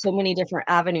there's so many different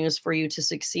avenues for you to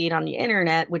succeed on the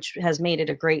internet, which has made it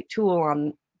a great tool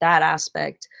on that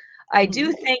aspect. I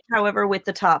do Mhm. think, however, with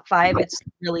the top 5, it's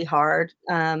really hard.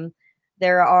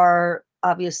 There are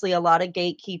obviously a lot of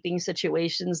gatekeeping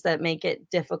situations that make it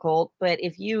difficult, but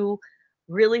if you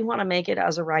really wanna make it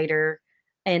as a writer,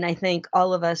 and I think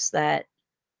all of us that,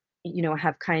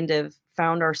 have kind of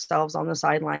found ourselves on the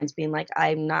sidelines being like,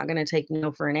 "I'm not gonna take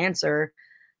no for an answer,"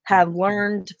 have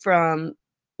learned from,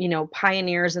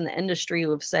 pioneers in the industry who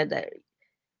have said that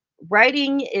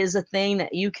writing is a thing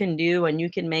that you can do and you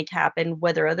can make happen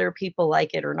whether other people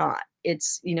like it or not. You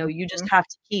just Mhm. have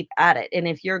to keep at it. And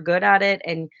if you're good at it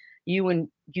and you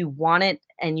want it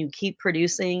and you keep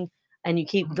producing and you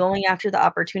keep Mhm. going after the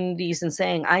opportunities and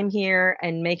saying, I'm here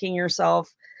and making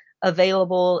yourself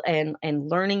available and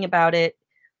learning about it,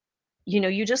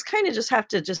 you just kind of just have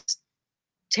to just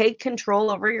take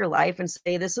control over your life and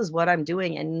say, this is what I'm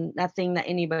doing, and nothing that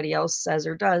anybody else says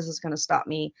or does is going to stop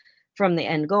me from the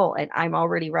end goal. And I'm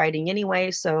already writing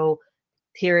anyway, so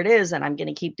here it is, and I'm going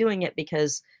to keep doing it,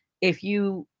 because if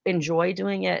you enjoy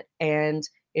doing it and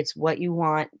it's what you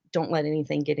want, don't let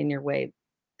anything get in your way.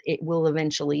 It will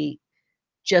eventually,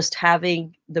 just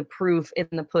having the proof in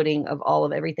the pudding of all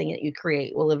of everything that you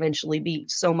create will eventually be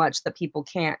so much that people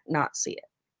can't not see it.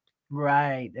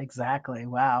 Right, exactly.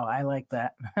 Wow, I like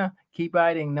that. Keep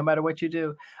writing no matter what you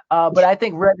do. But I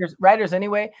think writers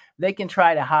anyway, they can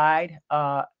try to hide.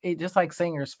 Just like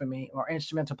singers for me, or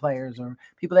instrumental players, or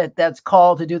people that's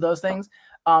called to do those things.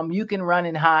 You can run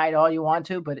and hide all you want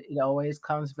to, but it always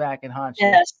comes back and haunts you.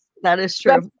 Yes, that is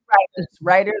true. Especially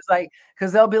writers, like,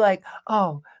 because they'll be like,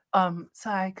 "Oh,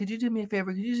 Sai, could you do me a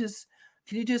favor? The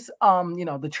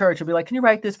church will be like, can you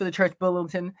write this for the church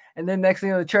bulletin?" And then next thing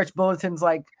you know, the church bulletin's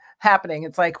like happening.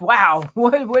 It's like, wow,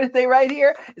 what did they write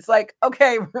here? It's like,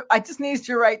 okay, I just need you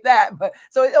to write that. But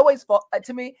so it always,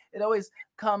 to me, it always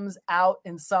comes out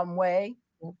in some way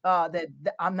that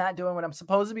I'm not doing what I'm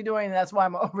supposed to be doing, and that's why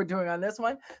I'm overdoing on this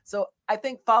one. So I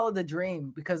think follow the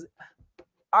dream, because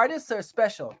artists are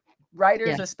special.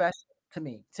 Writers are Yes, special to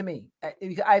me.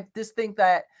 I just think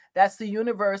that that's the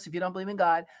universe. If you don't believe in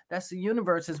God, that's the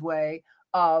universe's way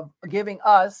of giving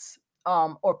us,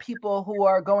 or people who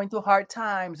are going through hard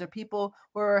times, or people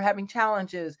who are having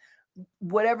challenges,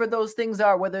 whatever those things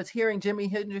are, whether it's hearing Jimi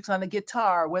Hendrix on the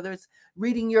guitar, whether it's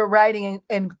reading your writing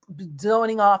and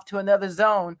zoning off to another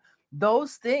zone,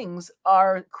 those things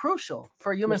are crucial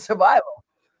for human yes, survival.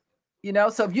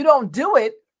 So if you don't do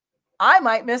it, I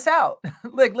might miss out.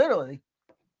 Like, literally.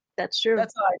 that's true.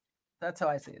 That's how I that's how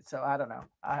I see it. So I don't know.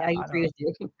 I I don't agree know.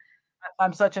 with you.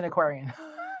 I'm such an Aquarian.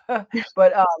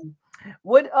 But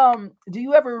what do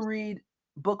you ever read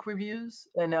book reviews?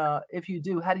 And if you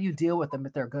do, how do you deal with them,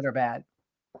 if they're good or bad?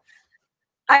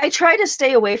 I try to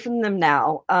stay away from them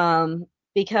now,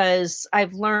 because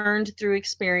I've learned through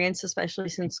experience, especially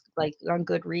since, like, on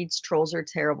Goodreads, trolls are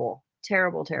terrible,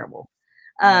 terrible, terrible.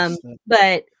 Um, Yes.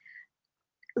 but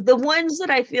the ones that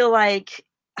I feel like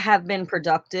have been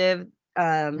productive,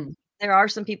 Mhm. there are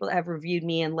some people that have reviewed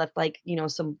me and left, like,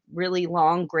 some really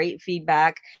long, great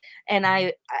feedback, and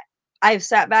I've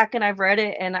sat back and I've read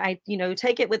it, and I,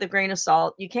 take it with a grain of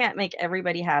salt. You can't make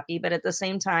everybody happy, but at the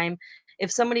same time,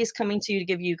 if somebody's coming to you to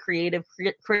give you creative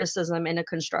criticism in a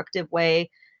constructive way,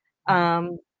 Mhm.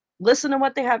 um, listen to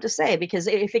what they have to say, because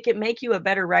if it can make you a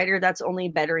better writer, that's only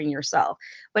bettering yourself.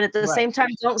 But at the Right. same time,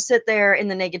 don't sit there in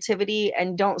the negativity,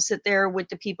 and don't sit there with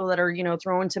the people that are,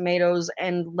 throwing tomatoes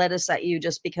and lettuce at you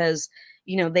just because,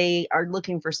 they are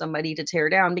looking for somebody to tear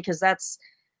down, because that's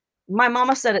my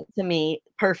mama said it to me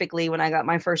perfectly when I got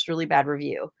my first really bad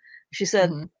review. She said,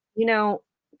 Mhm. "You know,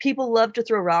 people love to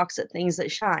throw rocks at things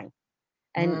that shine,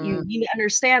 and you Mm, need to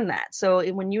understand that. So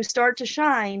when you start to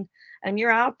shine and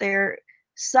you're out there,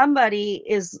 somebody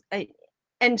is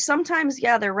and sometimes,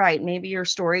 yeah, they're right. Maybe your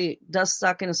story does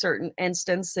suck in a certain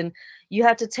instance, and you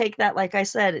have to take that, like I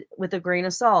said, with a grain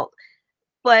of salt.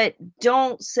 But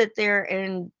don't sit there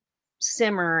and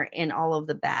simmer in all of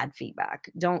the bad feedback.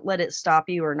 Don't let it stop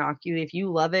you or knock you. If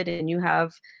you love it and you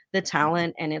have the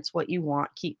talent and it's what you want,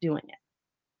 keep doing it.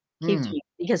 Keep mm. doing it.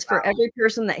 Because for every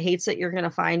person that hates it, you're going to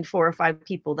find 4 or 5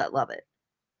 people that love it.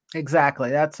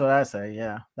 Exactly. That's what I say.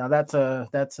 Yeah. Now that's a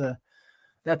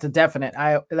definite.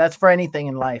 I That's for anything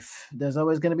in life. There's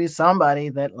always going to be somebody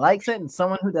that likes it and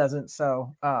someone who doesn't.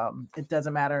 So it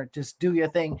doesn't matter. Just do your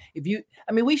thing.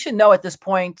 I mean, we should know at this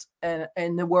point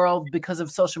in the world, because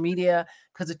of social media,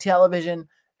 because of television.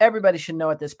 Everybody should know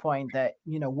at this point that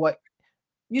what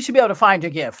you should be able to find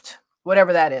your gift,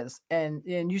 whatever that is, and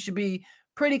you should be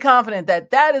pretty confident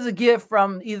that that is a gift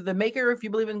from either the maker, if you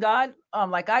believe in God,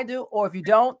 like I do, or if you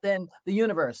don't, then the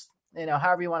universe.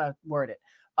 However you want to word it.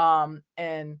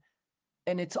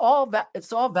 And it's all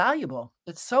valuable.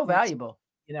 It's so Yes. valuable,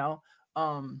 you know.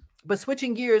 But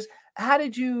switching gears, how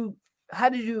did you how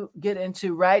did you get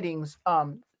into writings,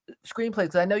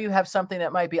 screenplays? 'Cause I know you have something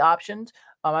that might be optioned.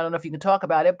 I don't know if you can talk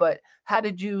about it, but how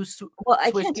did you Well,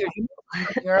 I switch can't gears? talk. You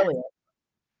mentioned something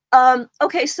earlier.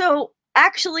 Okay, so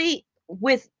actually,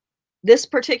 with this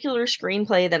particular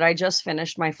screenplay that I just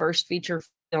finished, my first feature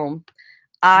film, Hmm.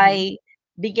 I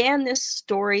began this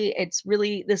story. It's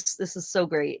really this is so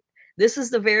great. This is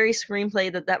the very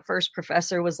screenplay that first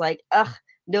professor was like, "Ugh,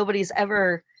 nobody's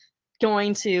ever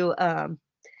going to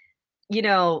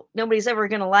nobody's ever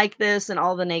going to like this," and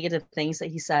all the negative things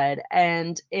that he said.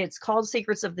 And it's called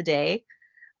Secrets of the Day.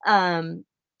 Um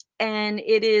and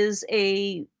it is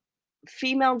a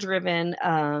female driven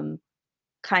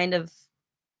kind of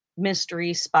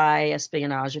mystery spy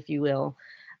espionage, if you will.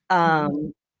 Hmm.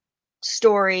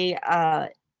 story,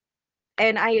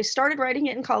 and I started writing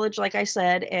it in college, like I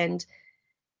said, and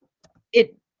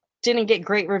it didn't get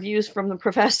great reviews from the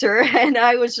professor, and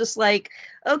I was just like,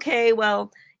 "Okay,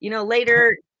 well,"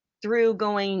 later through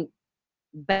going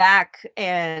back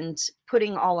and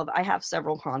putting I have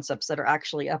several concepts that are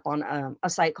actually up on, a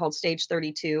site called Stage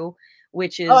 32,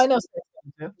 which Oh, I is know Space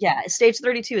Jam too. yeah, Stage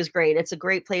 32 is great. It's a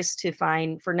great place to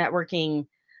find for networking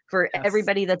for Yes.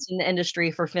 everybody that's in the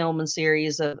industry for film and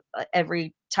series of,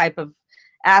 every type of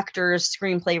actors,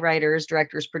 screenplay writers,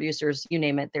 directors, producers, you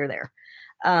name it, they're there.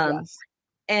 Um, Yes.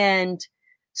 and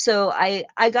so I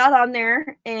got on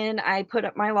there and I put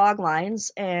up my log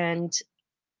lines, and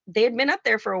they had been up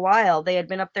there for a while. They had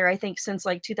been up there, I think, since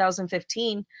like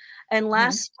 2015. And Mhm.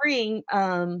 last spring,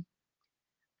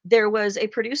 there was a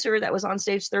producer that was on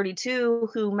Stage 32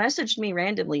 who messaged me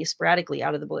randomly, sporadically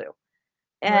out of the blue.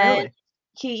 And Really?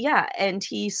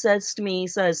 he says to me, he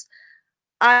says,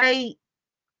 I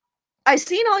I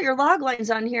seen all your log lines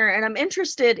on here and I'm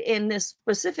interested in this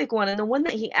specific one. And the one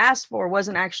that he asked for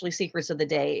wasn't actually Secrets of the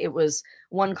Day. It was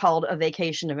one called A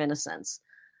Vacation of Innocence.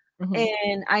 Mhm.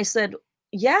 And I said,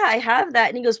 "Yeah, I have that."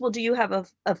 And he goes, "Well, do you have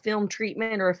a film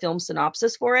treatment or a film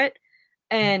synopsis for it?"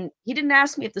 Mhm. And he didn't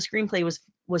ask me if the screenplay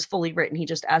was fully written. He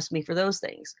just asked me for those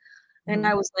things. And Mhm.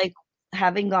 I was like,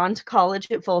 having gone to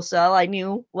college at Full Sail, I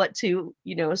knew what to,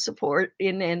 support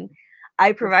in, and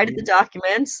I Good for provided the you.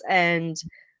 documents, and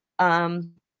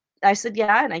um I said,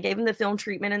 "Yeah," and I gave him the film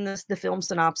treatment and the film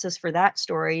synopsis for that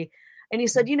story. And he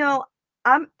said, Mhm.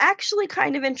 "I'm actually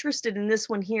kind of interested in this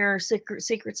one here,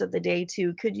 Secrets of the Day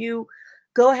too. Could you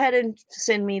go ahead and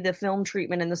send me the film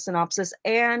treatment and the synopsis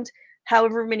and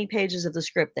however many pages of the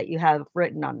script that you have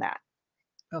written on that?"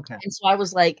 Okay. And so I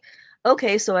was like,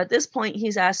 "Okay." So at this point,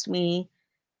 he's asked me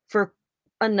for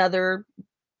another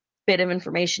bit of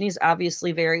information. He's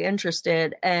obviously very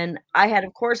interested. And I had,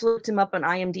 of course, looked him up on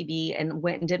IMDb and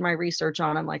went and did my research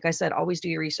on him. Like I said, always do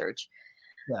your research.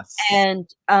 Yes.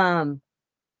 And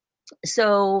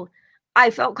so I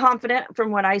felt confident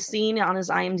from what I seen on his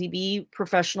IMDb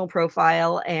professional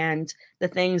profile and the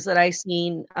things that I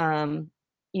seen,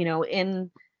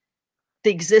 in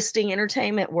the existing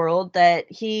entertainment world, that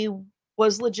he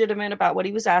was legitimate about what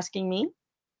he was asking me.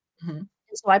 Mhm. And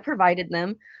so I provided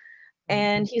them. Mhm.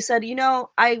 And he said,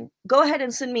 I go ahead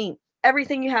and send me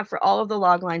everything you have for all of the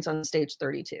log lines on Stage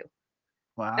 32.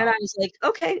 And I Wow. was like,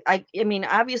 "Okay." I mean,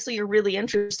 obviously you're really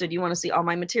interested. You wanna see all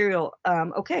my material.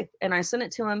 Okay. And I sent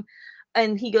it to him,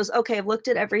 and he goes, "Okay, I've looked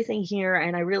at everything here,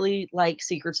 and I really like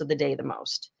Secrets of the Day the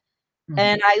most." Mhm.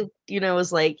 And I,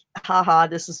 was like, "Haha,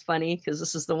 this is funny because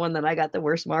this is the one that I got the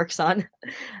worst marks on."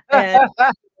 And,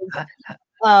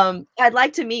 "I'd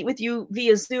like to meet with you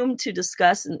via Zoom to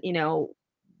discuss, and,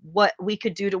 what we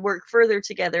could do to work further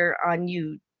together on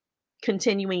you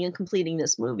continuing and completing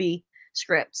this movie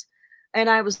script." And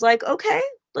I was like, "Okay,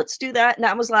 let's do that." And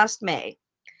that was last May.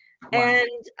 Wow.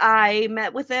 And I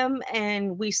met with him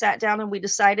and we sat down and we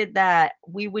decided that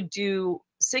we would do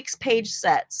 6-page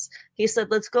sets. He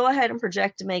said, "Let's go ahead and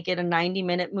project to make it a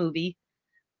 90-minute movie,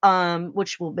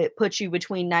 which will put you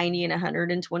between 90 and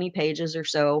 120 pages or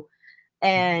so." Mhm.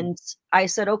 And I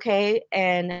said, "Okay."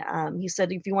 And he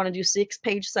said, "If you want to do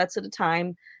 6-page sets at a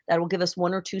time, that will give us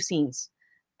one or two scenes.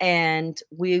 And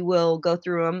we will go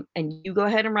through them, and you go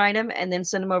ahead and write them and then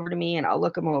send them over to me, and I'll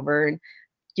look them over and,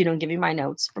 give you my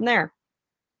notes from there."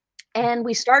 And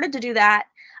we started to do that.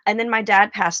 And then my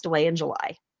dad passed away in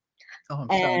July. Oh, I'm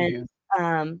sorry to And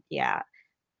hear. yeah.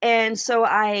 And so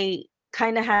I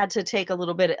kind of had to take a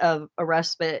little bit of a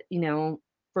respite,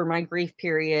 for my grief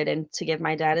period and to give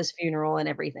my dad his funeral and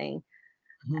everything.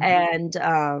 Mhm. And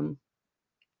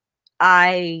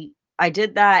I I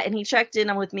did that, and he checked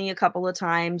in with me a couple of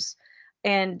times.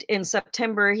 And in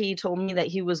September, he told me that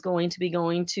he was going to be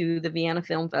going to the Vienna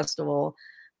Film Festival,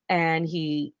 and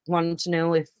he wanted to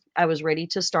know if I was ready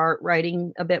to start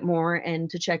writing a bit more and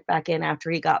to check back in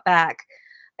after he got back.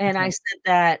 And I Okay. said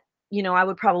that,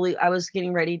 I was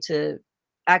getting ready to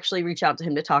actually reach out to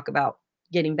him to talk about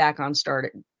getting back on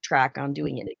started track on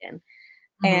doing it again.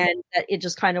 Mhm. And that it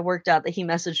just kind of worked out that he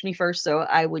messaged me first. So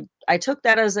I took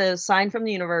that as a sign from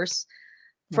the universe,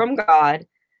 Yeah. from God, Mhm.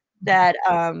 that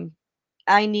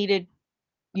I needed,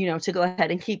 to go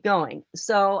ahead and keep going.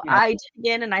 So Yeah. I did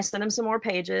again, and I sent him some more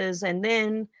pages. And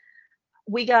then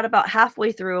we got about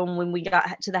halfway through. And when we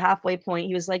got to the halfway point,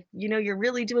 he was like, "You're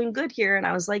really doing good here." And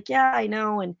I was like, "Yeah, I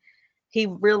know." And he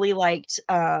really liked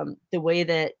the way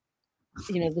that,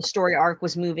 the story arc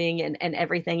was moving and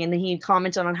everything. And then he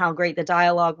commented on how great the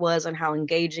dialogue was and how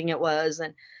engaging it was,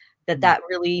 and Mhm. that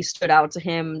really stood out to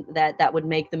him, that would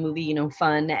make the movie,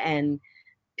 fun and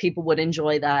people would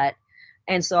enjoy that.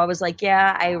 And so I was like,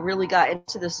 yeah, I really got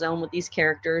into the zone with these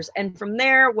characters. And from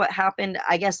there, what happened,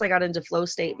 I guess I got into flow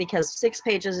state because 6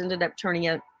 pages ended up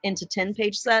turning into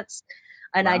 10-page sets.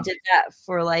 And I Wow. did that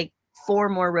for like 4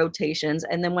 more rotations.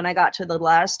 And then when I got to the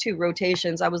last 2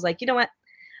 rotations, I was like, you know what?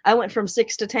 I went from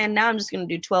 6 to 10. Now I'm just going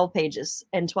to do 12 pages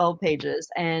and 12 pages.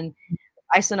 And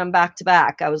I sent them back to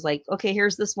back. I was like, okay,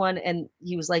 here's this one. And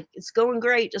he was like, it's going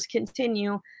great. Just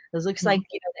continue. It looks like Mhm.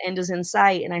 the end is in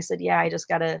sight. And I said, yeah, I just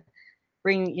got to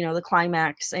bring, the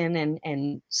climax in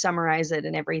and summarize it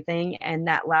and everything. And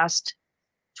that last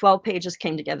 12 pages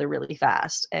came together really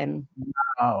fast and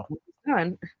Oh,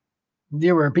 done.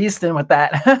 you were beasting with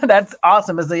that. That's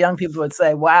awesome, as the young people would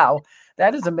say. Wow,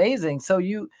 that is amazing. So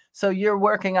you're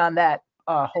working on that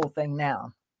whole thing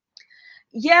now.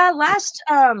 Yeah,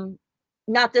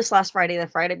 not this last Friday, the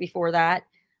Friday before that,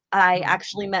 I Mhm,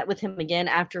 actually met with him again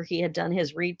after he had done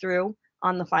his read through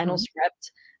on the final mhm,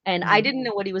 script, and I mhm. didn't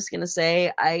know what he was gonna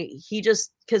say. He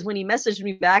just, because when he messaged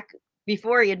me back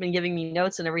before, he had been giving me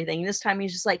notes and everything. This time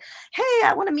he's just like, "Hey,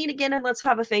 I wanna meet again and let's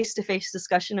have a face-to-face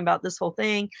discussion about this whole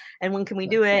thing, and when can we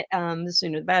do it? The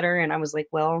sooner the better." And I was like,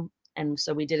 "Well," and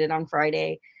so we did it on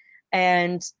Friday.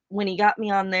 And when he got me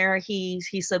on there, he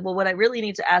said, "Well, what I really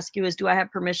need to ask you is, do I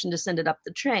have permission to send it up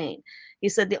the chain?" He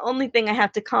said, "The only thing I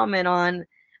have to comment on,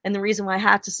 and the reason why I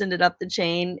have to send it up the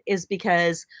chain is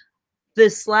because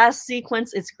this last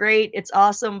sequence, it's great, it's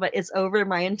awesome, but it's over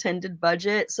my intended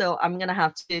budget. So I'm gonna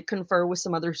have to confer with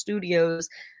some other studios.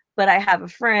 But I have a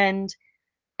friend,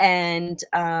 and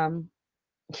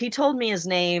he told me his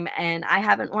name, and I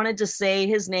haven't wanted to say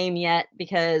his name yet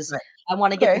because Right. I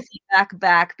want to get the Okay. feedback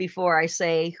back before I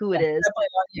say who Yeah, it is. definitely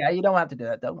not, yeah, you don't have to do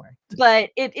that. Don't worry. But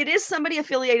it is somebody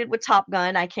affiliated with Top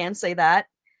Gun, I can say that.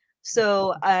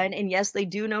 So, and yes, they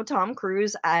do know Tom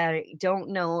Cruise. I don't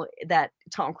know that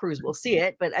Tom Cruise will see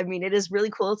it, but I mean, it is really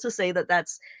cool to say that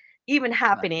that's even Right.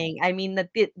 happening. I mean,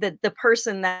 that the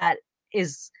person that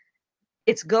is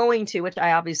it's going to, which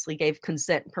I obviously gave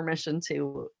consent permission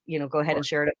to, go Of ahead and course.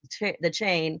 share it up the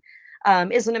chain,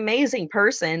 is an amazing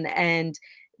person. And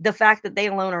the fact that they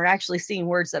alone are actually seeing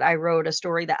words that I wrote, a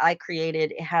story that I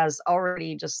created, has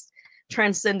already just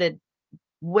transcended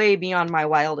way beyond my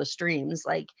wildest dreams.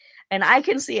 Like, and I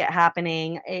can see it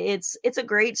happening. It's a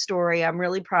great story. I'm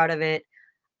really proud of it.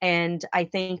 And I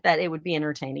think that it would be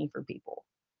entertaining for people.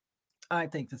 I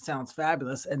think that sounds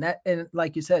fabulous, and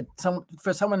like you said, some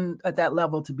for someone at that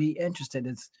level to be interested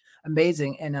is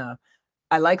amazing. And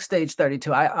I like Stage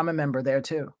 32. I'm a member there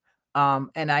too,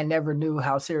 and I never knew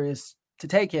how serious to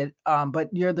take it. But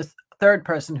you're the third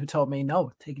person who told me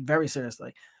no, take it very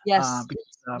seriously, Yes. because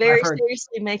I've Very heard.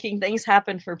 seriously making things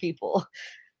happen for people.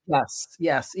 Yes,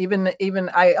 yes. Even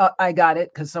I got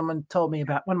it because someone told me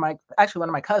about one of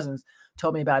my cousins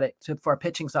told me about it for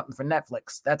pitching something for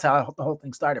Netflix. That's how the whole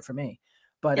thing started for me.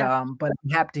 Yeah. But I'm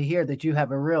happy to hear that you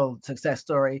have a real success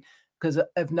story because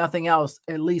if nothing else,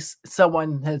 at least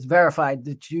someone has verified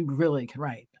that you really can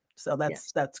write. So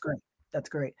Yes. that's great. That's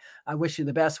great. I wish you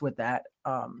the best with that.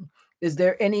 Is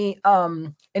there any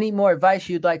more advice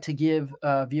you'd like to give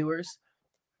viewers?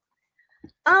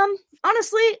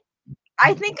 Honestly,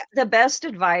 I think the best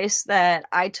advice that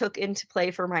I took into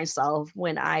play for myself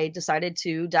when I decided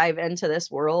to dive into this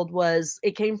world was,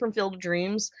 it came from Field of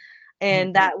Dreams, Mhm,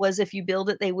 and that was, if you build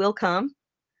it, they will come.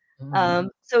 mhm,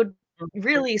 So mhm.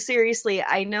 really, seriously,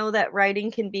 I know that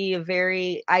writing can be a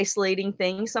very isolating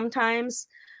thing sometimes,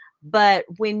 but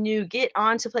when you get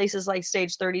onto places like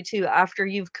Stage 32, after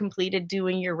you've completed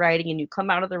doing your writing and you come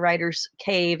out of the writer's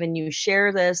cave and you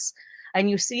share this and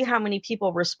you see how many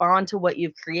people respond to what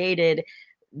you've created,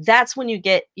 that's when you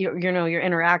get your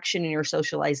interaction and your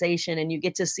socialization, and you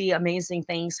get to see amazing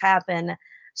things happen.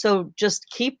 So just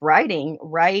keep writing,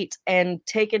 write, and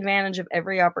take advantage of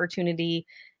every opportunity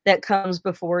that comes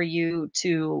before you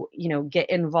to, get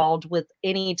involved with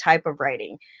any type of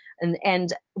writing.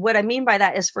 And what I mean by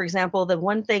that is, for example, the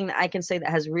one thing that I can say that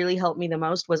has really helped me the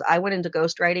most was I went into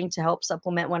ghostwriting to help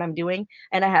supplement what I'm doing,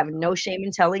 and I have no shame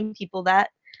in telling people that.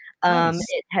 Nice.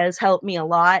 It has helped me a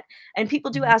lot. And people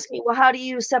do Mhm. ask me, "Well, how do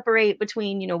you separate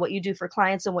between, what you do for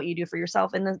clients and what you do for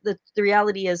yourself?" And the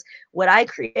reality is, what I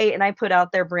create and I put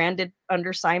out there branded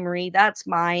under Cymarie, that's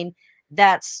mine.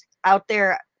 That's out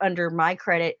there under my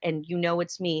credit, and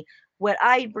it's me. What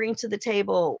I bring to the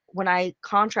table when I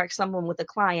contract someone with a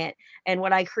client and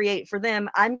what I create for them,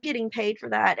 I'm getting paid for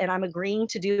that, and I'm agreeing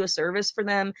to do a service for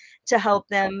them to help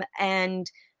them, and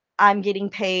I'm getting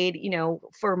paid,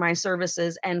 for my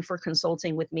services and for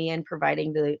consulting with me and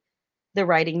providing the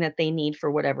writing that they need for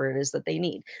whatever it is that they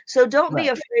need. So don't be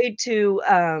Right. afraid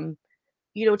to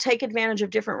take advantage of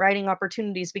different writing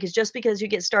opportunities, because just because you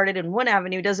get started in one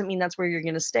avenue doesn't mean that's where you're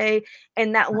going to stay.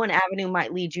 And that one avenue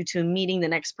might lead you to meeting the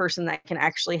next person that can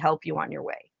actually help you on your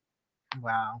way.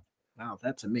 Wow. Wow,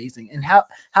 that's amazing. And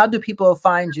how do people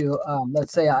find you?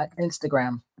 Let's say on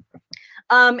Instagram.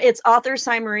 It's author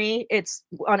Cy Marie. It's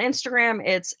on Instagram.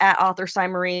 It's at author Cy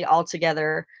Marie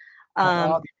altogether.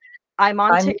 I'm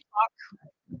on TikTok,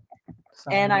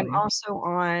 and I'm also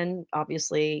on,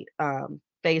 obviously,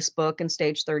 Facebook and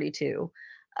Stage 32.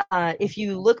 If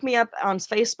you look me up on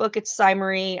Facebook, it's Cy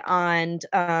Marie. On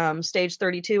Stage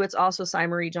 32, it's also Cy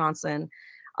Marie Johnson.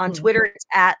 On Twitter, it's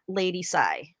at Lady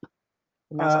Cy.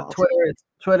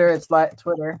 Twitter, it's like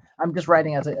Twitter. I'm just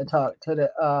writing as I talk. Twitter,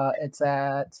 it's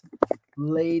at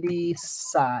Lady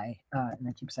Cy. And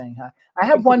I keep saying hi. I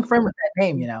have one friend with that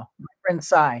name, my friend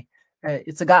Cy.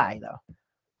 It's a guy though.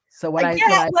 So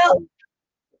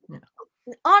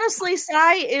honestly,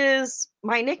 Cy is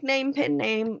my nickname, pen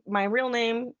name. My real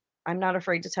name, I'm not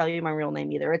afraid to tell you my real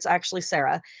name either. It's actually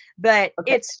Sarah. But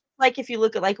it's like, if you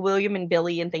look at like William and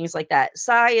Billy and things like that,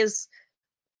 Cy is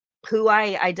who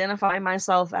I identify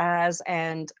myself as.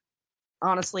 And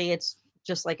honestly, it's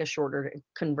just like a shorter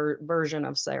version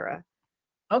of Sarah.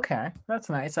 Okay, that's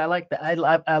nice. I like that.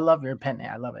 I love your pen name.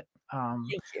 I love it.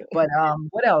 Thank you. But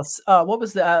what else? What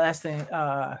was the last thing?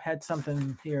 Had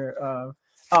something here.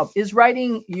 Is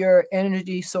writing your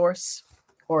energy source,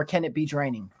 or can it be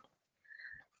draining?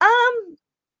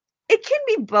 It can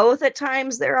be both at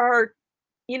times. There are,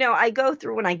 I go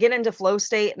through when I get into flow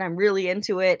state and I'm really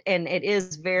into it, and it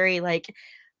is very like,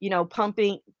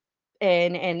 pumping,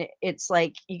 and it's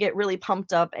like you get really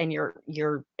pumped up and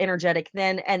you're energetic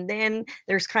then, and then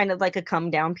there's kind of like a come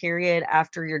down period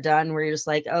after you're done where you're just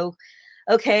like, oh,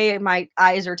 okay, my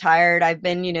eyes are tired. I've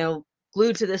been,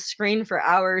 glued to this screen for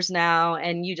hours now,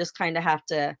 and you just kind of have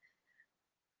to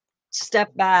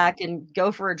step back and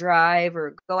go for a drive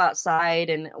or go outside.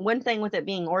 And one thing with it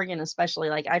being Oregon, especially,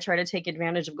 like I try to take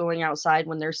advantage of going outside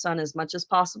when there's sun as much as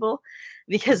possible,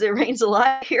 because it rains a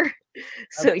lot here.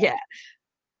 So yeah.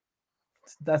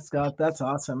 That's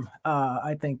awesome.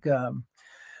 I think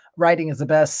writing is the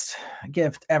best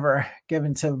gift ever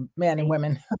given to men and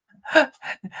women.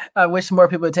 I wish more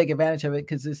people would take advantage of it,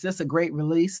 because it's just a great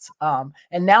release.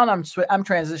 And now I'm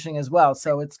transitioning as well,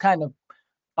 so it's kind of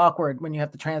awkward when you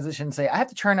have to transition and say, I have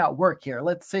to churn out work here.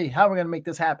 Let's see how we're going to make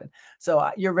this happen.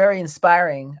 So you're very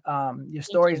inspiring. Your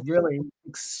story is really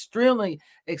extremely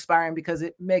inspiring, because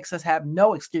it makes us have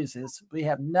no excuses. We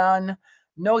have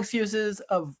no excuses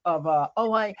of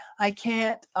I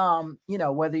can't,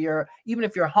 whether even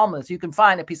if you're homeless, you can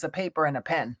find a piece of paper and a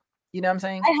pen. You know what I'm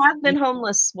saying? I have been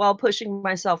homeless while pushing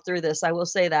myself through this. I will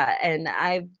say that. And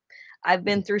I've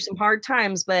been through some hard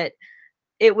times, but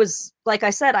it was, like I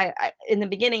said, I in the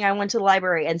beginning, I went to the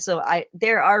library. And so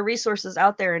there are resources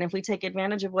out there. And if we take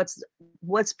advantage of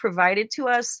what's provided to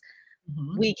us,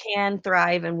 we can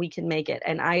thrive and we can make it.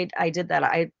 And I did that.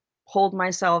 I pulled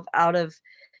myself out of,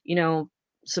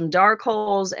 some dark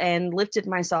holes and lifted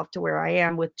myself to where I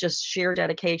am with just sheer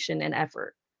dedication and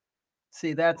effort.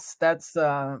 See, that's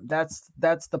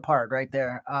the part right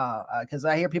there. Because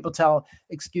I hear people tell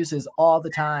excuses all the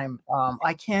time.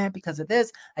 I can't because of this.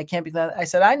 I can't because I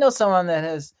said I know someone that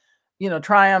has,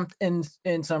 triumphed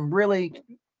in some really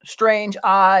strange,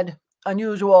 odd,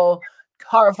 unusual,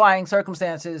 horrifying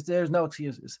circumstances. There's no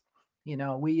excuses.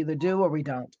 We either do or we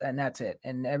don't, and that's it.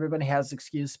 And everybody has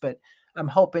excuse, but I'm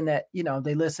hoping that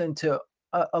they listen to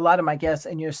a lot of my guests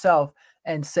and yourself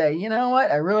and say, you know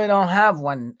what, I really don't have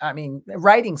one. I mean,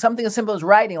 writing, something as simple as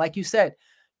writing, like you said,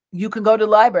 you can go to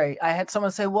the library. I had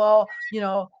someone say, well,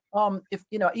 if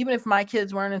even if my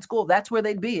kids weren't in school, that's where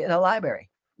they'd be, at a library.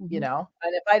 And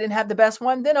if I didn't have the best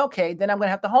one, then okay, then I'm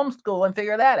gonna have to homeschool and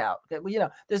figure that out.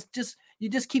 There's you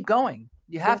just keep going.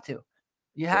 You have to.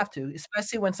 You have to,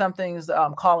 especially when something's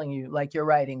calling you, like your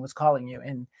writing was calling you.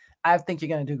 And I think you're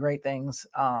going to do great things.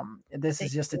 This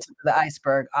is just the tip of the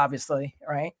iceberg, obviously,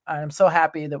 right? I'm so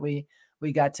happy that we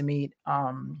got to meet,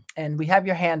 and we have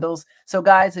your handles. So,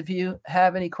 guys, if you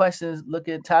have any questions, look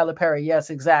at Tyler Perry. Yes,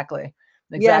 exactly.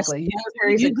 Yes,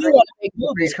 you do want to make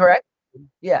movies, correct?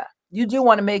 Yeah, you do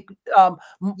want to make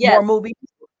more movies.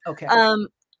 Okay.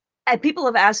 And people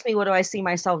have asked me, what do I see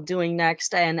myself doing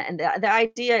next? And the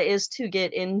idea is to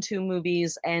get into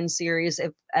movies and series,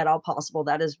 if at all possible.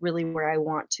 That is really where I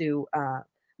want to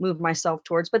move myself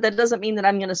towards. But that doesn't mean that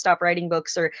I'm going to stop writing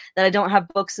books, or that I don't have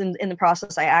books in the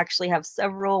process. I actually have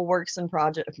several works in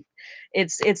project.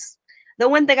 It's the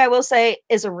one thing I will say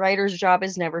is a writer's job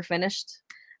is never finished.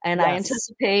 And yes. I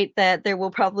anticipate that there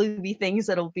will probably be things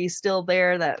that'll be still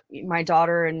there that my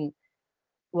daughter and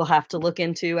we'll have to look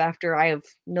into after I have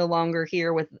no longer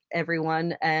here with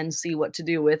everyone and see what to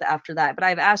do with after that. But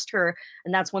I've asked her,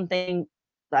 and that's one thing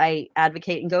I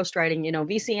advocate in ghostwriting. You know,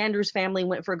 VC Andrews' family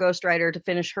went for a ghostwriter to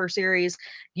finish her series.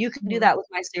 You can do Mhm. that with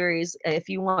my series if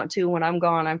you want to when I'm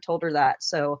gone. I've told her that.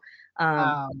 So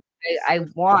I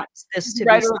Good. want this Is he to a be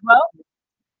writer as well?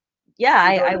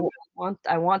 yeah, Your daughter?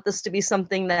 I want this to be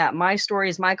something that my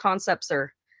stories, my concepts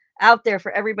are out there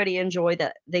for everybody to enjoy,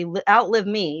 that they outlive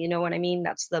me, you know what I mean?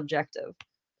 That's the objective.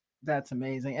 That's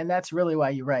amazing, and that's really why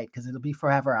you write, because it'll be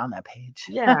forever on that page.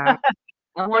 Yeah,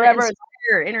 I wanna Forever.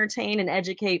 inspire, entertain, and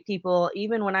educate people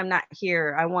even when I'm not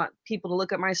here. I want people to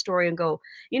look at my story and go,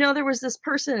 "You know, there was this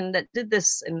person that did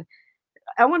this," and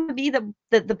I wanna be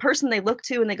the person they look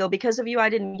to and they go, "Because of you, I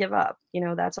didn't give up." You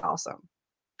know, that's awesome.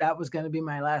 That was gonna be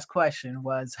my last question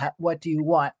was, ho what do you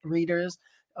want readers,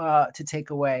 to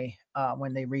take away,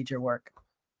 when they read your work?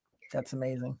 That's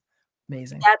amazing.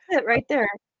 Amazing. That's it right there.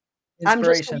 I'm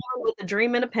just Inspiration. someone with a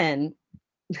dream and a pen.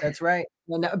 That's right.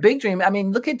 And a big dream. I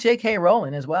mean, look at J.K.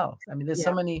 Rowling as well. I mean, there's Yeah.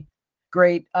 so many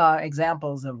great,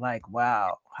 examples of like,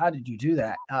 wow, how did you do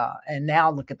that? And now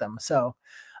look at them. So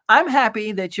I'm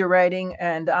happy that you're writing,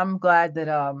 and I'm glad that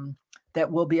that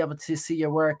we'll be able to see your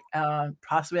work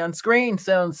possibly on screen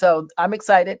soon. So I'm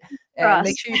excited, and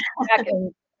make Trust. sure you come back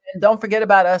and don't forget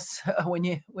about us when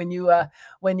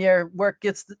your work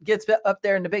gets up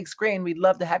there in the big screen. We'd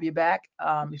love to have you back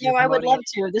if you're No, I would promoting love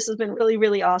it. to. This has been really,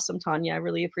 really awesome, Tanya. I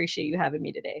really appreciate you having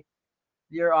me today.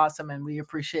 You're awesome, and we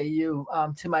appreciate you.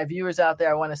 To my viewers out there,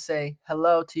 I want to say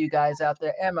hello to you guys out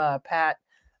there. Emma, Pat,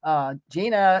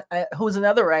 Gina, who's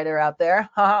another writer out there.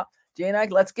 Haha, Gina,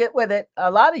 let's get with it. A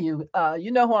lot of you,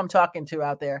 you know who I'm talking to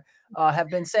out there, have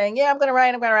been saying, "Yeah, I'm going to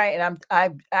write. I'm going to write," and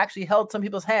I've actually held some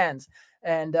people's hands,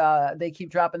 and they keep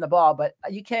dropping the ball. But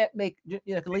you can't make you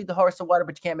can lead the horse to water,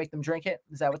 but you can't make them drink it.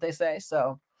 Is that what they say?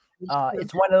 So It's true.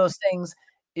 it's one of those things.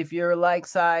 If you're like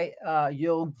Sai,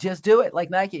 you'll just do it like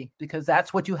Nike because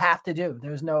that's what you have to do.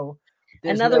 There's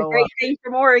Another no great thing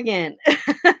from Oregon.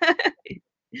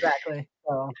 exactly.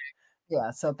 So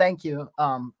yeah, so thank you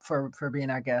for being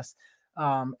our guest.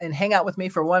 And hang out with me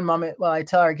for one moment while I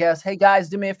tell our guests, hey guys,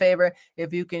 do me a favor.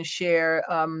 If you can share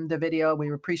the video,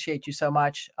 we appreciate you so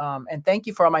much. And thank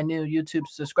you for all my new YouTube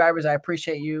subscribers. I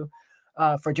appreciate you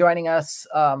for joining us.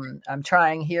 I'm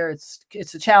trying here.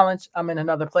 It's a challenge. I'm in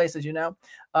another place, as you know.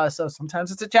 So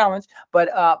sometimes it's a challenge, but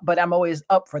I'm always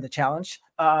up for the challenge.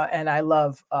 And I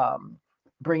love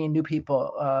bringing new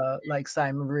people like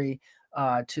Simon Marie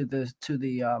to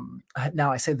the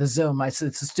now I say the Zoom. I said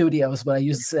it's the studio is what I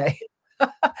used to say.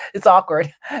 It's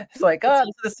awkward. It's like, It's oh,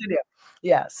 to the studio.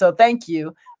 Yeah. So thank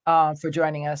you for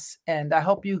joining us. And I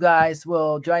hope you guys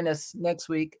will join us next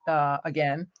week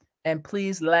again. And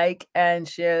please like and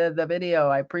share the video.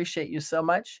 I appreciate you so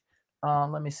much.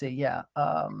 Let me see. Yeah.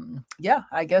 Yeah,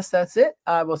 I guess that's it.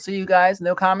 I will see you guys.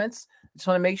 No comments. Just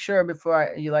want to make sure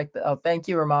before you like the, oh, thank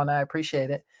you, Ramona. I appreciate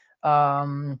it.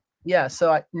 Yeah,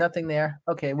 so nothing there.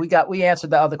 Okay, we answered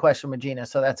the other question with Gina,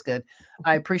 so that's good.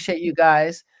 I appreciate you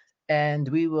guys, and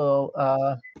we will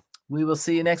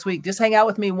see you next week. Just hang out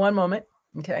with me one moment.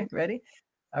 Okay, ready?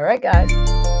 All right,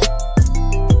 guys.